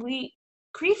it.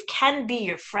 Grief can be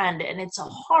your friend, and it's a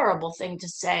horrible thing to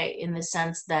say in the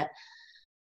sense that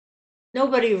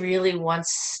nobody really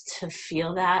wants to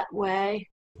feel that way.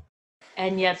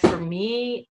 And yet for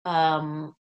me,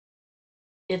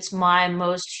 it's my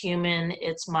most human,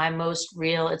 it's my most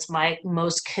real, it's my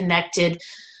most connected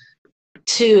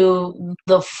to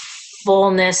the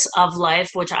fullness of life,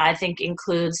 which I think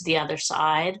includes the other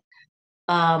side.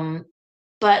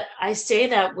 But I say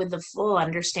that with the full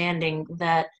understanding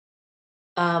that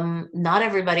not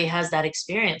everybody has that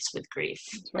experience with grief.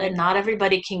 Right. And not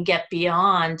everybody can get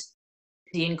beyond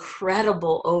the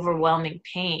incredible, overwhelming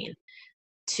pain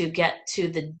to get to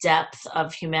the depth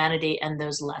of humanity and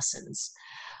those lessons.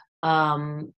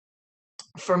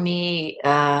 For me,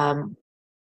 again,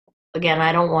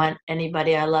 I don't want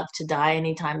anybody I love to die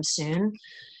anytime soon.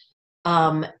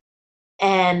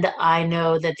 And I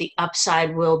know that the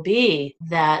upside will be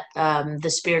that the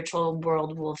spiritual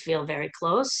world will feel very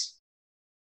close,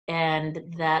 and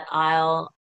that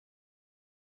I'll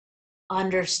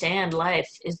understand life.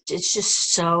 It's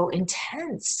just so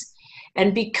intense.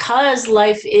 And because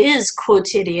life is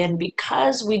quotidian,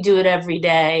 because we do it every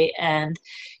day, and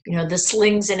the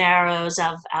slings and arrows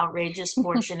of outrageous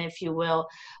fortune, if you will,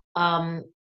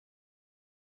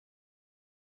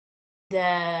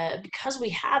 because we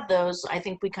have those, I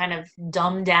think we kind of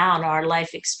dumb down our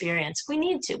life experience.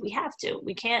 We have to.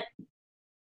 We can't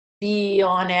be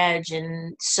on edge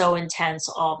and so intense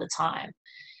all the time.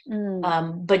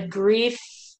 But grief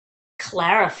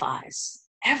clarifies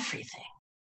everything.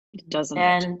 It doesn't.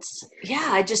 And yeah,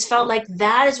 I just felt like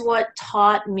that is what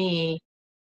taught me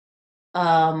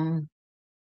how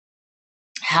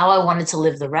I wanted to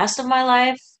live the rest of my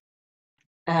life.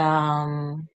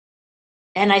 And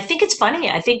I think it's funny.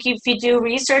 I think if you do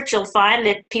research, you'll find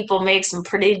that people make some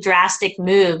pretty drastic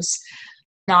moves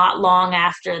not long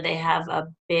after they have a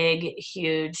big,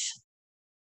 huge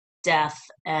death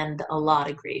and a lot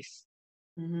of grief.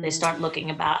 Mm-hmm. They start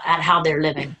looking at how they're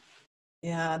living.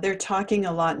 Yeah, they're talking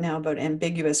a lot now about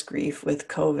ambiguous grief with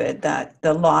COVID, that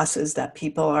the losses that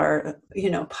people are,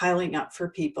 piling up for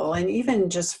people, and even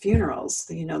just funerals.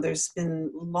 There's been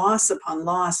loss upon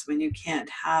loss when you can't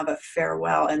have a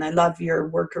farewell. And I love your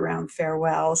work around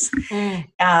farewells. And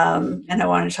I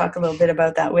want to talk a little bit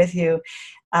about that with you.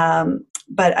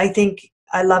 But I think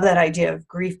I love that idea of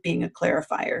grief being a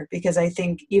clarifier, because I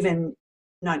think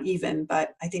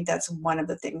but I think that's one of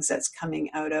the things that's coming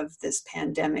out of this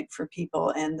pandemic for people,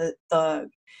 and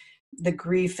the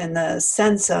grief and the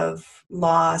sense of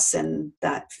loss and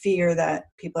that fear that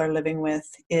people are living with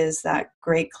is that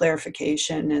great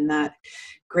clarification and that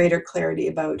greater clarity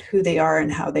about who they are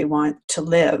and how they want to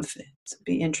live. It'd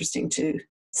be interesting to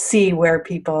see how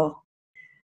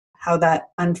that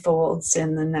unfolds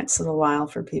in the next little while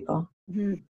for people.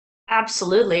 Mm-hmm.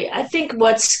 Absolutely. I think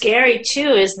what's scary too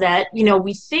is that,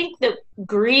 we think that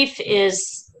grief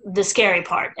is the scary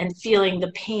part and feeling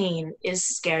the pain is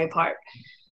the scary part.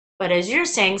 But as you're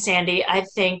saying, Sandy, I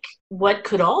think what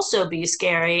could also be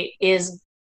scary is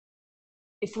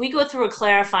if we go through a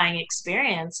clarifying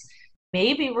experience,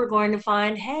 maybe we're going to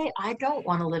find, hey, I don't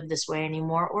want to live this way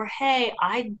anymore. Or, hey,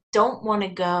 I don't want to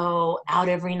go out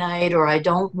every night, or I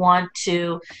don't want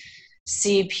to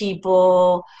see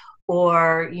people,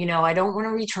 or, I don't want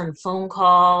to return phone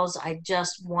calls. I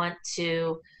just want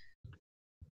to,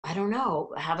 I don't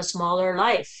know, have a smaller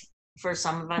life. For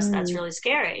some of us, that's really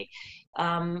scary.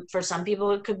 For some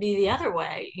people, it could be the other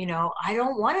way. I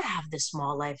don't want to have this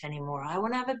small life anymore. I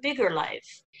want to have a bigger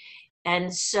life.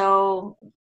 And so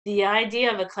the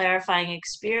idea of a clarifying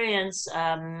experience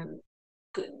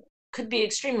could be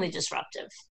extremely disruptive.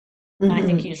 And I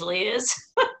think usually is.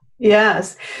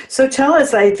 Yes. So tell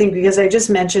us, I think, because I just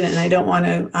mentioned it and I don't want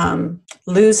to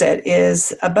lose it,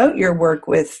 is about your work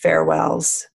with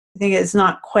farewells. I think it's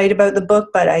not quite about the book,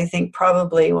 but I think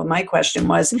probably, well, my question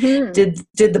was, did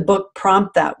the book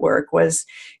prompt that work? Was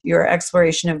your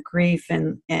exploration of grief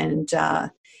and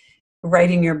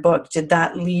writing your book, did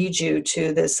that lead you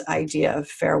to this idea of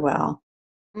farewell?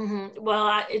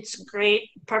 Well, it's a great,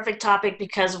 perfect topic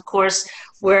because, of course,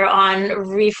 we're on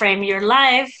Reframe Your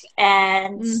Life,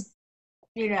 and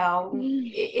you know,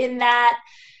 in that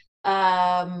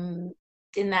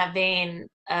vein,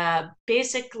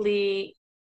 basically,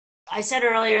 I said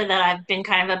earlier that I've been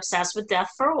kind of obsessed with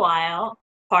death for a while.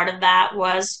 Part of that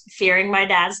was fearing my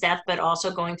dad's death, but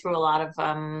also going through a lot of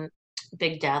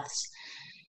big deaths.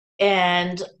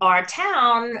 And our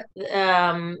town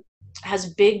has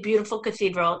a big, beautiful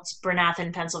cathedral. It's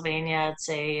Bernathen, Pennsylvania.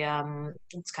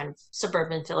 It's kind of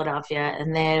suburban Philadelphia,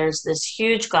 and there's this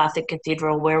huge Gothic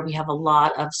cathedral where we have a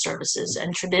lot of services.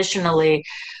 And traditionally,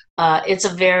 it's a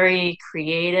very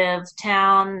creative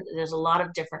town. There's a lot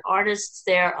of different artists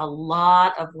there, a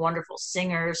lot of wonderful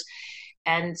singers,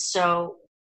 and so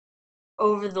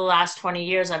over the last 20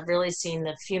 years, I've really seen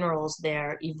the funerals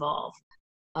there evolve.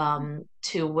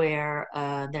 To where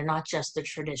they're not just the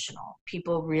traditional.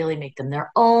 People really make them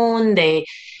their own. They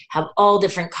have all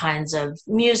different kinds of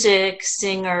music,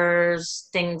 singers,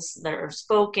 things that are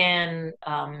spoken.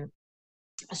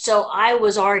 So I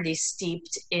was already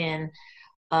steeped in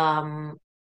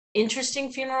interesting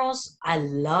funerals. I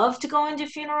love to go into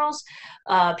funerals.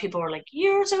 People were like,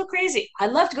 "You're so crazy." I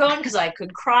loved going because I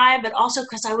could cry, but also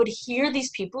because I would hear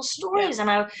these people's stories,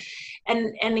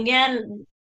 and again,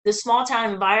 the small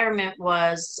town environment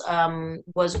was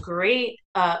great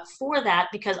for that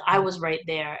because I was right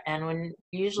there. And when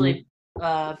usually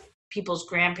people's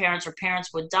grandparents or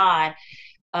parents would die,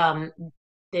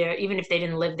 there, even if they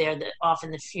didn't live there, that often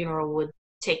the funeral would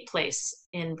take place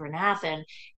in Bernathen,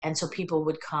 and so people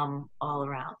would come all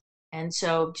around. And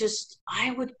so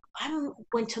I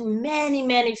went to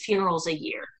many funerals a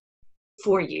year,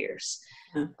 4 years,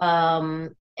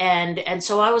 and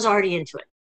so I was already into it.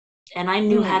 And I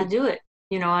knew how to do it,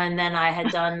 and then I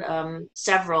had done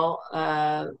several,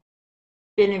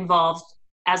 been involved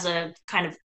as a kind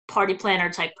of party planner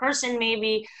type person,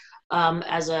 maybe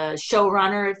as a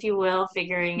showrunner, if you will,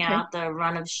 figuring out the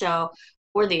run of show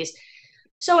for these.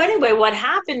 So anyway, what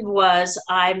happened was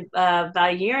about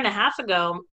a year and a half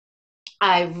ago,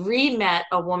 I re-met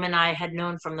a woman I had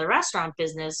known from the restaurant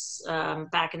business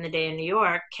back in the day in New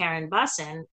York, Karen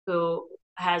Bussin, who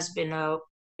has been a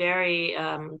very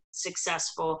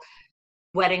successful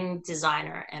wedding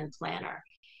designer and planner.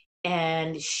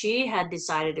 And she had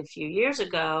decided a few years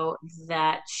ago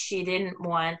that she didn't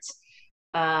want,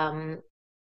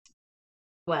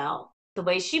 well, the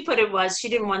way she put it was she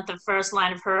didn't want the first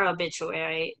line of her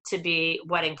obituary to be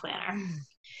wedding planner.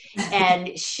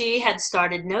 And she had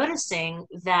started noticing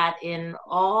that in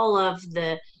all of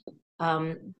the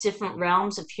different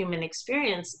realms of human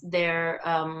experience, there's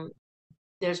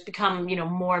become,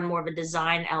 more and more of a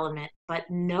design element, but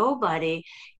nobody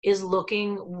is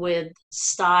looking with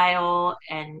style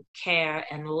and care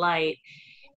and light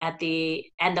at the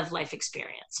end of life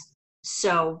experience.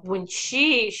 So when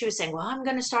she was saying, well, I'm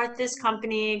going to start this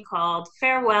company called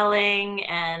Farewelling,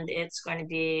 and it's going to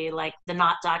be like the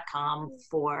not.com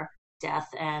for death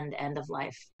and end of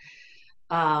life.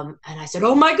 And I said,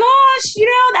 oh my gosh,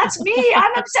 that's me.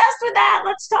 I'm obsessed with that.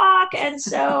 Let's talk. And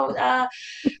so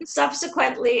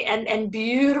subsequently and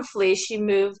beautifully, she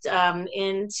moved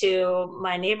into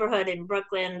my neighborhood in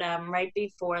Brooklyn right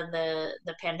before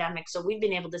the pandemic. So we've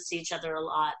been able to see each other a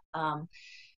lot.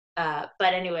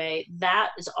 But anyway,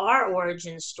 that is our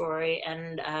origin story.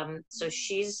 And so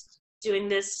she's doing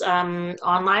this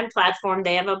online platform.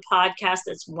 They have a podcast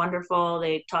that's wonderful.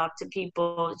 They talk to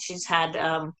people. She's had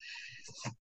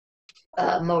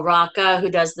Mo Rocca, who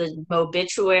does the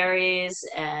Mobituaries,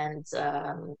 and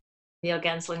Neil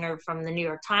Genslinger from the New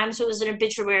York Times, who is an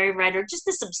obituary writer, just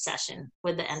this obsession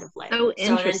with the end of life. Oh,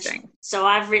 interesting. So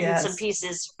I've written some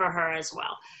pieces for her as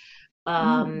well.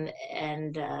 And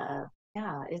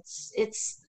yeah,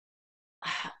 it's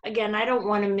again, I don't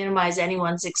want to minimize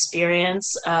anyone's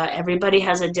experience. Everybody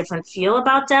has a different feel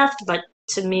about death, but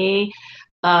to me,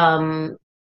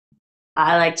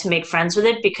 I like to make friends with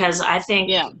it because I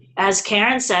think, as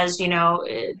Karen says,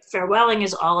 farewelling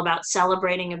is all about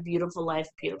celebrating a beautiful life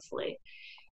beautifully.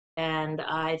 And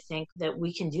I think that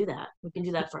we can do that. We can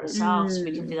do that for ourselves.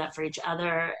 We can do that for each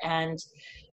other. And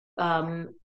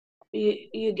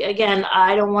again,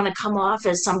 I don't want to come off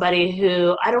as somebody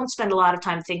who, I don't spend a lot of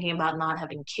time thinking about not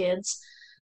having kids,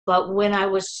 but when I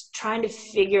was trying to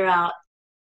figure out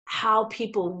how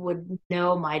people would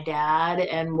know my dad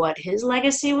and what his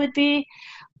legacy would be,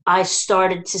 I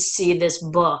started to see this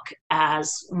book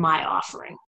as my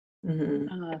offering.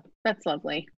 That's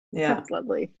lovely. Yeah, that's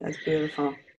lovely. That's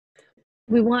beautiful.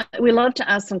 We love to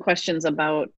ask some questions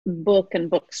about book and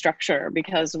book structure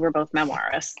because we're both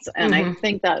memoirists, and I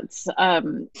think that's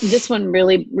this one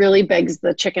really begs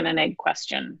the chicken and egg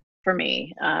question for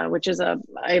me, which is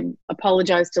I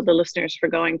apologize to the listeners for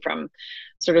going from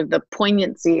sort of the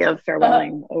poignancy of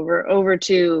farewelling over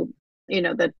to, you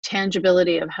know, the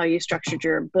tangibility of how you structured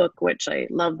your book, which I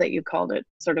love that you called it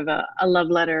sort of a love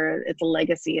letter. It's a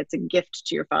legacy, it's a gift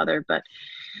to your father. But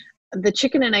the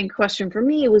chicken and egg question for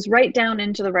me was right down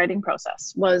into the writing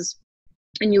process was,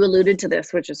 and you alluded to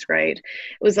this, which is great. It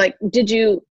was like, did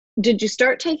you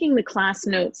start taking the class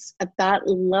notes at that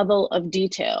level of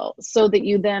detail so that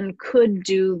you then could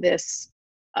do this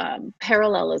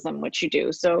parallelism, which you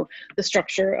do? So the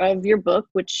structure of your book,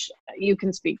 which you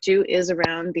can speak to, is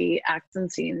around the acts and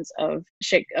scenes of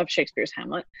Shakespeare's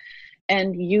Hamlet.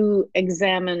 And you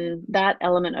examine that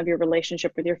element of your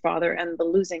relationship with your father and the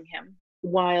losing him,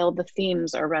 while the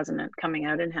themes are resonant coming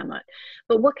out in Hamlet.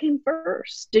 But what came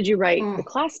first? Did you write the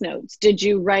class notes? Did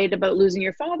you write about losing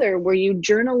your father? Were you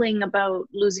journaling about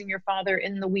losing your father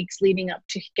in the weeks leading up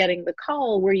to getting the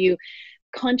call? Were you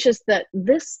conscious that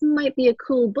this might be a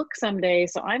cool book someday,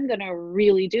 so I'm going to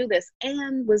really do this?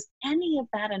 And was any of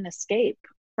that an escape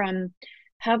from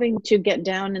having to get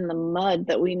down in the mud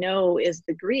that we know is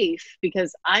the grief?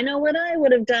 Because I know what I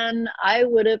would have done. I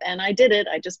would have, and I did it.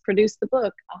 I just produced the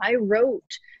book. I wrote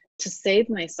to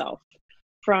save myself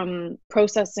from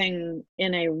processing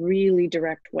in a really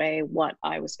direct way what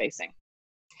I was facing.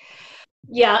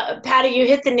 Yeah, Patty, you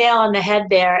hit the nail on the head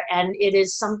there. And it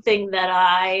is something that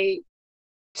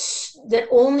that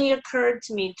only occurred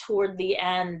to me toward the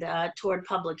end, toward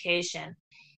publication.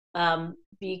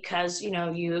 Because, you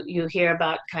know, you hear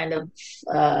about kind of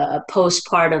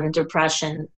postpartum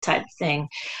depression type thing.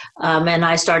 And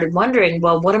I started wondering,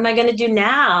 well, what am I going to do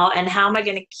now? And how am I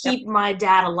going to keep my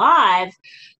dad alive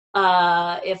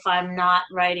if I'm not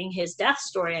writing his death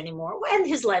story anymore? And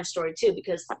his life story too,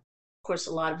 because of course,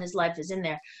 a lot of his life is in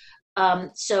there.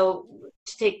 So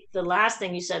to take the last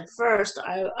thing you said first,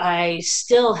 I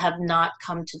still have not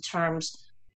come to terms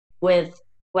with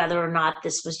whether or not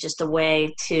this was just a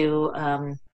way to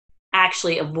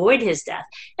actually avoid his death.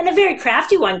 And a very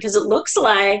crafty one, because it looks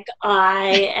like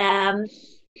I am,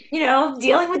 you know,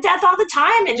 dealing with death all the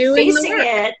time and facing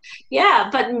it. Yeah,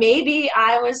 but maybe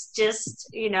I was just,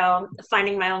 you know,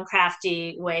 finding my own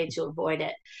crafty way to avoid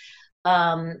it.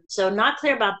 So not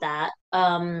clear about that.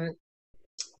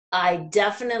 I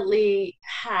definitely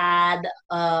had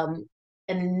an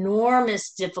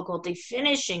enormous difficulty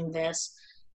finishing this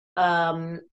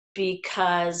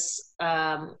because,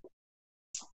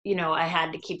 you know, I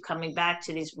had to keep coming back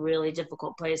to these really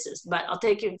difficult places. But I'll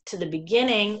take you to the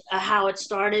beginning. How it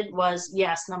started was,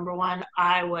 yes, number one,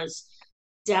 I was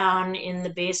down in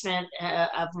the basement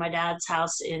of my dad's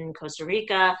house in Costa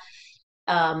Rica,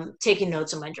 taking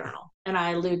notes in my journal. And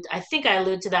I think I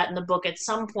allude to that in the book at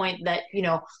some point, that, you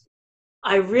know,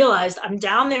 I realized I'm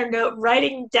down there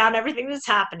writing down everything that's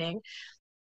happening,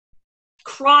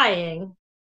 crying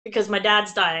because my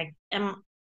dad's dying and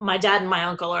my dad and my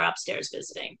uncle are upstairs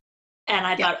visiting. And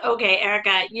I thought, okay,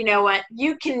 Erica, you know what?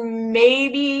 You can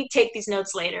maybe take these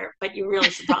notes later, but you really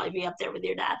should probably be up there with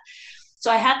your dad. So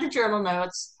I had the journal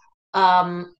notes.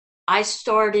 I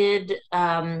started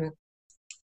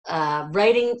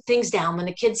writing things down. When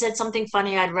the kid said something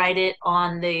funny, I'd write it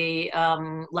on the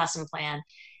lesson plan.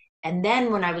 And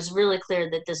then when I was really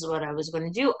clear that this is what I was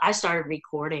going to do, I started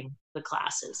recording the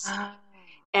classes.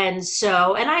 And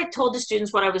so, and I told the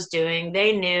students what I was doing.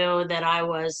 They knew that I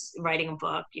was writing a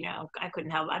book. You know, I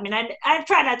couldn't help. I mean, I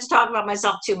try not to talk about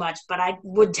myself too much, but I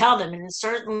would tell them. And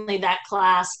certainly that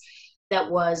class that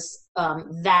was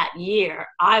that year,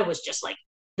 I was just like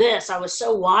this. I was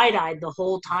so wide-eyed the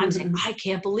whole time saying, I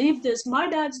can't believe this. My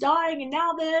dad's dying and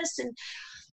now this. And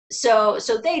so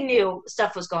they knew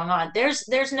stuff was going on.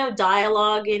 There's no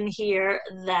dialogue in here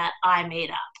that I made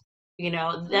up. You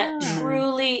know, that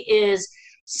truly is,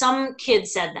 some kid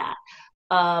said that.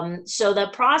 So the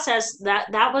process,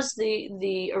 that was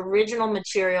the original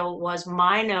material, was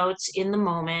my notes in the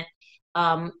moment,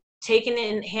 taken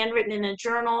in, handwritten in a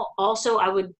journal. Also, I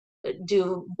would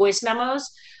do voice memos.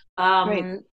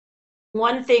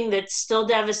 One thing that's still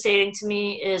devastating to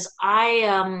me is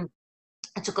I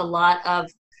took a lot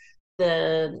of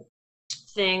the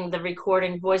thing, the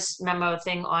recording voice memo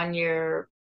thing on your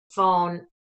phone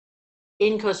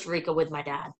in Costa Rica with my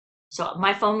dad. So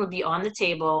my phone would be on the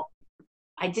table.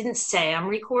 I didn't say I'm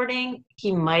recording.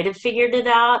 He might have figured it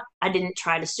out. I didn't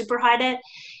try to super hide it,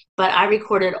 but I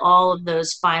recorded all of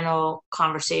those final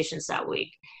conversations that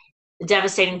week. The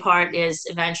devastating part is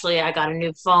eventually I got a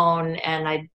new phone and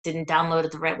I didn't download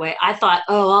it the right way. I thought,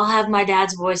 oh, I'll have my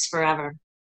dad's voice forever.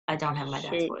 I don't have my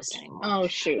dad's voice anymore. Oh,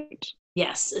 shoot.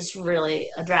 Yes, it's really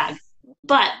a drag.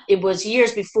 But it was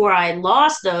years before I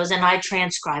lost those, and I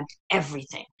transcribed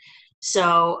everything.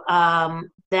 So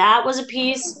that was a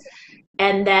piece.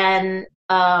 And then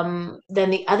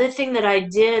the other thing that I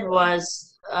did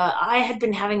was I had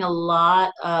been having a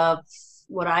lot of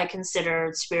what I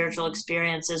considered spiritual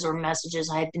experiences or messages.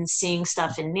 I had been seeing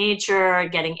stuff in nature,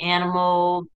 getting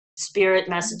animal spirit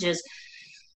messages.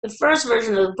 The first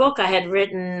version of the book I had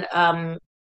written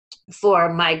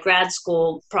for my grad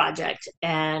school project,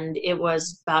 and it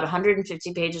was about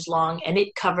 150 pages long, and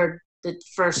it covered the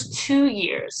first 2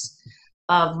 years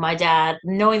of my dad,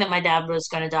 knowing that my dad was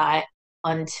going to die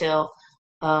until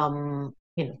 2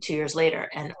 years later,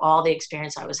 and all the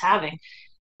experience I was having.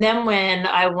 Then when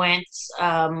I went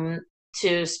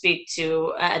to speak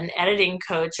to an editing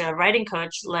coach, a writing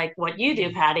coach, like what you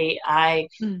do, Patty,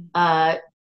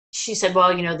 she said,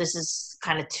 well, this is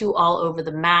kind of too all over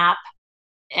the map,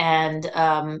 and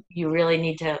you really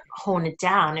need to hone it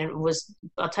down. And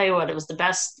I'll tell you what, it was the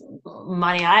best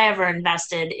money I ever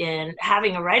invested in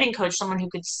having a writing coach, someone who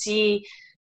could see,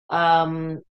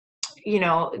 get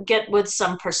with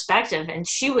some perspective. And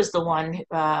she was the one,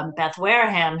 Beth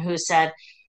Wareham, who said,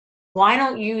 why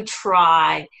don't you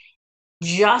try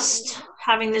just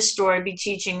having this story be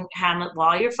teaching Hamlet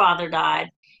while your father died,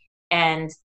 and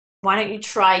why don't you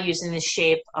try using the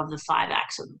shape of the 5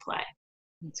 acts of the play?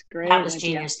 That's great. That was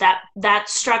genius. That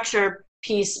structure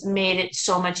piece made it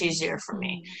so much easier for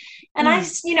me. And I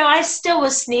still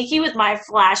was sneaky with my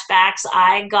flashbacks.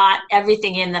 I got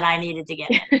everything in that I needed to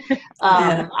get in.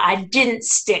 I didn't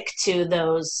stick to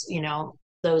those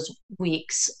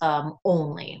weeks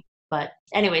only. But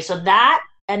anyway, so that,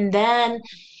 and then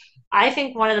I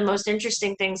think one of the most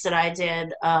interesting things that I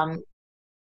did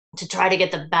to try to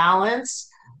get the balance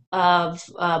of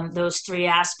those 3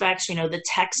 aspects, the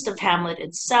text of Hamlet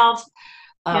itself,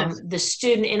 the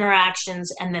student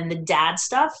interactions, and then the dad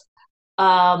stuff.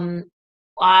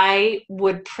 I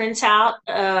would print out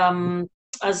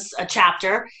as a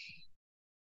chapter,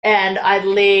 and I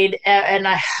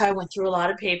went through a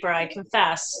lot of paper, I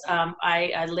confess.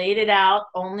 I laid it out,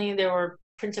 only they were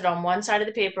printed on one side of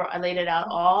the paper. I laid it out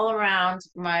all around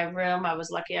my room. I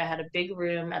was lucky I had a big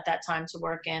room at that time to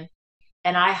work in.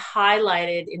 And I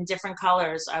highlighted in different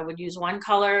colors. I would use one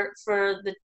color for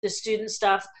the student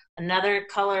stuff, another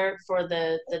color for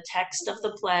the text of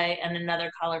the play, and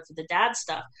another color for the dad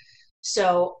stuff.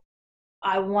 So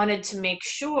I wanted to make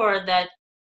sure that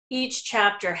each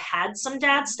chapter had some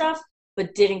dad stuff,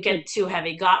 but didn't get too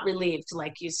heavy, got relieved,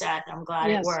 like you said. I'm glad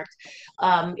it worked.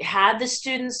 Had the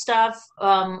student stuff,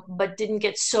 but didn't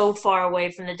get so far away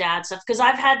from the dad stuff. Because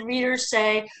I've had readers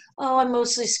say, oh, I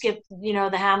mostly skipped, the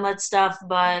Hamlet stuff,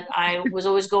 but I was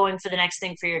always going for the next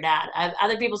thing for your dad. I have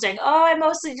other people saying, oh, I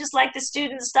mostly just like the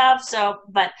student stuff. So,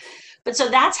 but so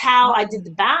that's how I did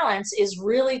the balance, is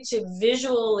really to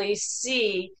visually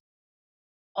see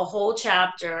a whole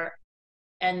chapter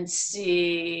and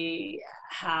see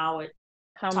how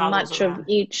much around. of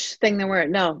each thing there were.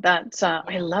 No, that's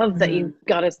I love that you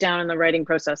got us down in the writing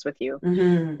process with you.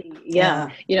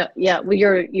 Your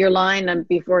line, and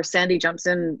before Sandy jumps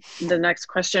in the next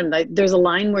question, there's a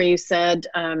line where you said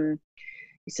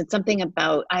something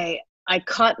about I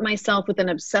caught myself with an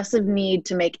obsessive need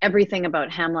to make everything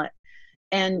about Hamlet,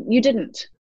 and you didn't.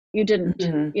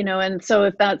 And so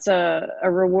if that's a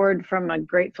reward from a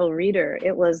grateful reader,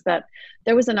 it was that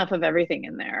there was enough of everything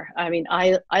in there. I mean,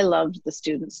 I loved the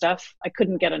student stuff. I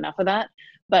couldn't get enough of that,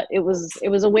 but it was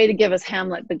a way to give us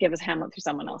Hamlet, but give us Hamlet through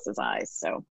someone else's eyes.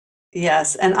 So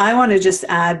yes, and I want to just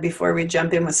add, before we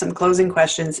jump in with some closing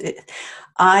questions,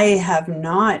 I have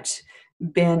not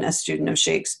been a student of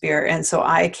Shakespeare, and so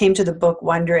I came to the book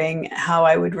wondering how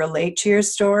I would relate to your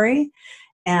story.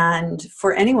 And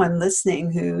for anyone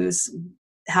listening who's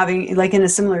having, like, in a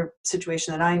similar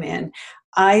situation that I'm in,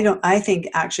 I think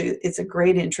actually it's a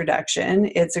great introduction.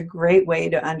 It's a great way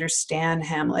to understand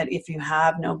Hamlet if you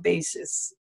have no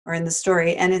basis or in the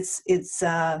story. And it's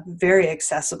very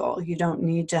accessible. You don't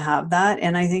need to have that.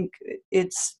 And I think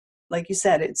it's, like you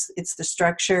said, it's the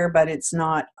structure, but it's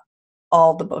not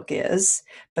all the book is,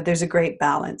 but there's a great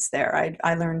balance there.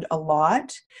 I learned a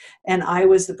lot, and I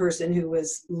was the person who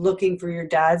was looking for your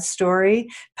dad's story.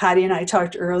 Patty and I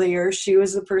talked earlier. She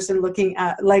was the person looking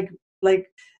at like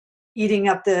eating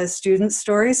up the student's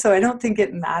story. So I don't think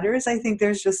it matters. I think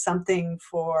there's just something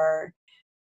for,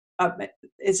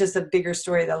 it's just a bigger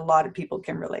story that a lot of people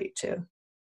can relate to.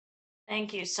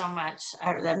 Thank you so much.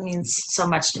 That means so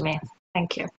much to me.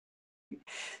 Thank you.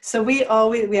 So we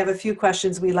have a few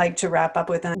questions we like to wrap up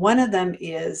with. And one of them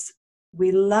is,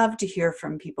 we love to hear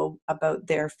from people about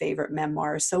their favorite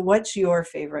memoir. So what's your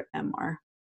favorite memoir?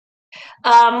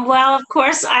 Well, of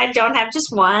course, I don't have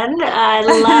just one. I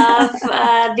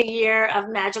love The Year of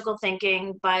Magical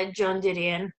Thinking by Joan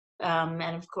Didion.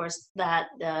 And of course, that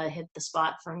hit the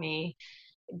spot for me,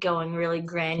 going really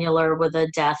granular with a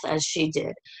death as she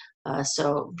did.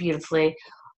 So beautifully.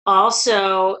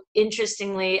 Also,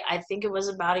 interestingly, I think it was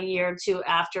about a year or two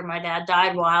after my dad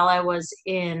died, while I was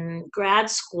in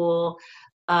grad school,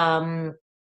 that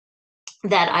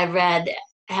I read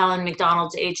Helen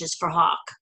Macdonald's H is for Hawk,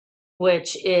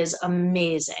 which is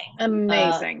amazing.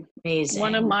 Amazing. Amazing.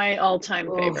 One of my all-time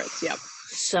favorites. Yep.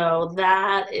 So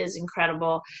that is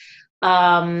incredible.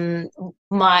 The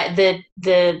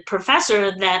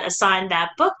professor that assigned that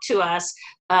book to us,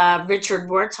 Richard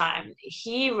Wertheim,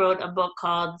 he wrote a book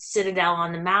called Citadel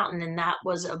on the Mountain, and that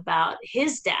was about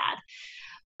his dad.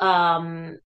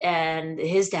 And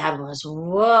his dad was,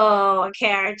 a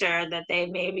character that they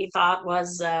maybe thought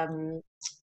was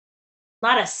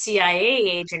not a CIA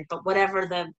agent, but whatever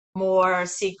the more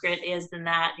secret is than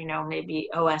that, maybe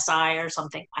OSI or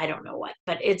something. I don't know what,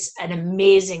 but it's an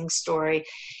amazing story.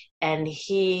 And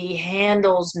he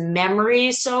handles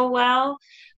memory so well,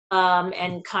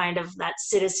 and kind of that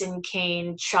Citizen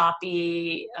Kane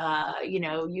choppy,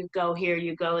 you go here,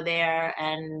 you go there,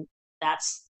 and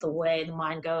that's the way the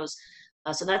mind goes.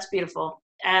 So that's beautiful.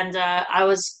 And I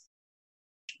was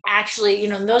actually,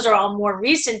 those are all more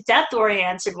recent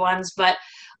death-oriented ones, but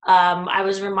I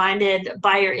was reminded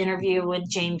by your interview with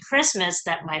Jane Christmas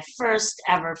that my first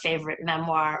ever favorite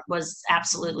memoir was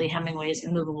absolutely Hemingway's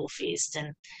Movable Feast,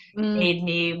 and made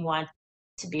me want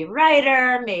to be a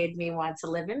writer, made me want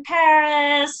to live in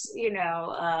Paris.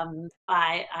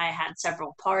 I had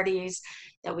several parties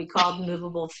that we called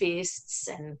Movable Feasts,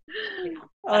 and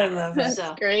I love it.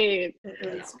 That's great.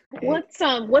 That's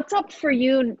great. What's up for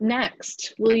you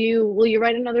next? Will you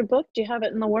write another book? Do you have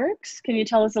it in the works? Can you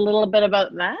tell us a little bit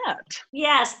about that?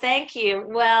 Yes, thank you.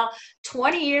 Well,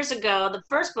 20 years ago, the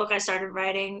first book I started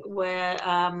writing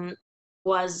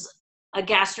was a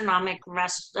gastronomic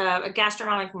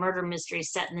murder mystery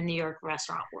set in the New York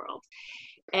restaurant world.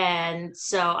 And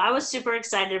so I was super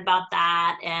excited about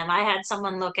that. And I had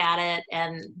someone look at it,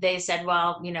 and they said,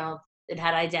 well, it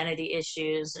had identity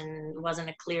issues and wasn't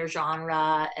a clear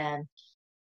genre. And,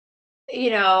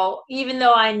 even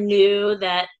though I knew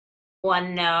that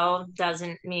one no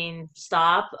doesn't mean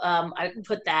stop, I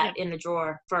put that in the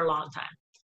drawer for a long time.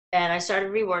 And I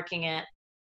started reworking it.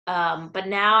 But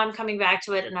now I'm coming back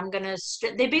to it, and I'm going to,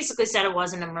 they basically said it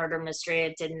wasn't a murder mystery.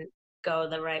 It didn't go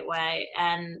the right way.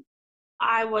 And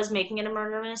I was making it a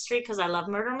murder mystery because I love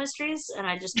murder mysteries. And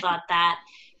I just thought that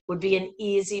would be an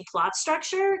easy plot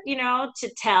structure,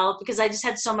 to tell, because I just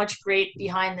had so much great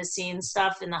behind the scenes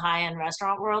stuff in the high-end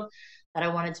restaurant world that I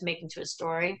wanted to make into a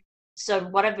story. So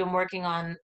what I've been working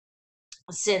on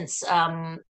since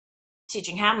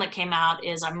Teaching Hamlet came out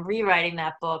is I'm rewriting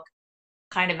that book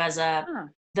kind of as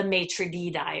the Maitre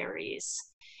D diaries.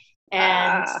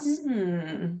 And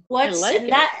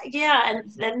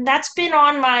and that's been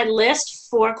on my list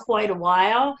for quite a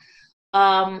while.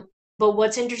 But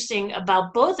what's interesting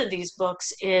about both of these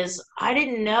books is I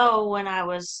didn't know when I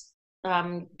was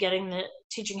getting the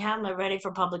Teaching Hamlet ready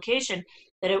for publication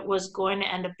that it was going to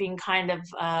end up being kind of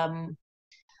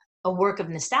a work of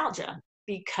nostalgia,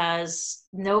 because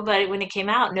when it came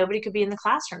out, nobody could be in the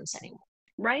classrooms anymore.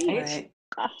 Right.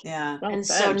 Yeah. And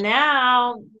so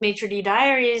now Maitre D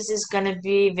Diaries is going to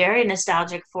be very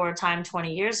nostalgic for a time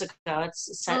 20 years ago.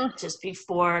 It's set just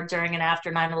before, during, and after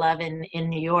 9/11 in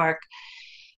New York,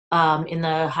 in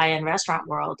the high-end restaurant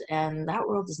world. And that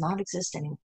world does not exist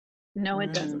anymore. No,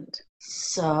 it doesn't.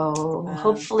 So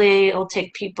hopefully it'll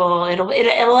take people, it'll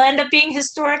end up being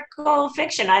historical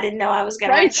fiction. I didn't know I was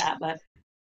going to write that, but.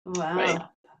 Wow.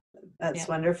 That's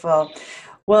wonderful.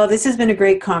 Well, this has been a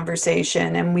great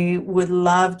conversation, and we would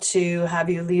love to have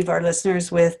you leave our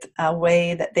listeners with a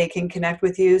way that they can connect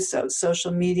with you. So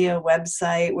social media,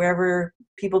 website, wherever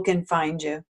people can find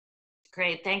you.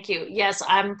 Great. Thank you. Yes,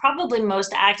 I'm probably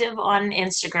most active on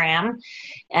Instagram,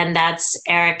 and that's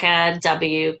Erica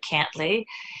W. Cantley.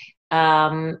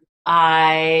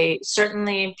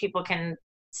 Certainly people can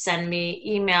send me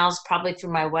emails probably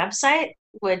through my website,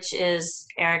 which is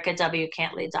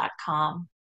ericawcantley.com.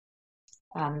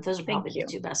 Those are probably the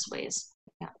two best ways.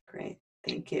 Yeah. Great.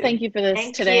 Thank you. Thank you for this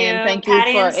Thank today. you, And thank you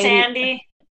Patty for and Sandy.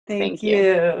 Thank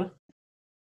you.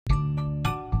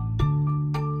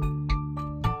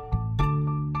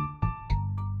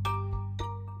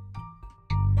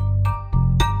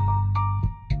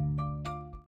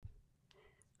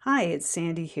 Hi, it's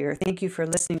Sandy here. Thank you for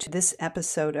listening to this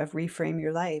episode of Reframe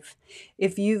Your Life.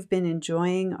 If you've been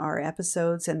enjoying our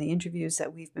episodes and the interviews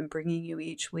that we've been bringing you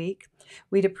each week,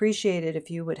 we'd appreciate it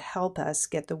if you would help us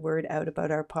get the word out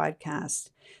about our podcast.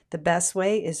 The best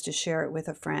way is to share it with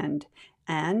a friend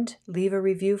and leave a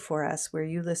review for us where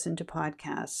you listen to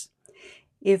podcasts.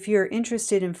 If you're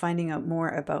interested in finding out more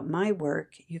about my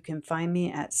work, you can find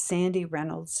me at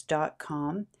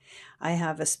sandyreynolds.com. I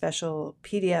have a special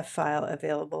PDF file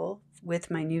available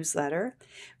with my newsletter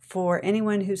for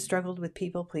anyone who struggled with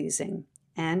people pleasing.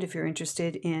 And if you're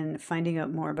interested in finding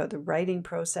out more about the writing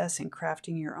process and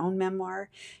crafting your own memoir,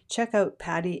 check out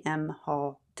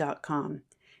pattymhall.com.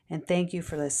 And thank you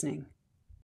for listening.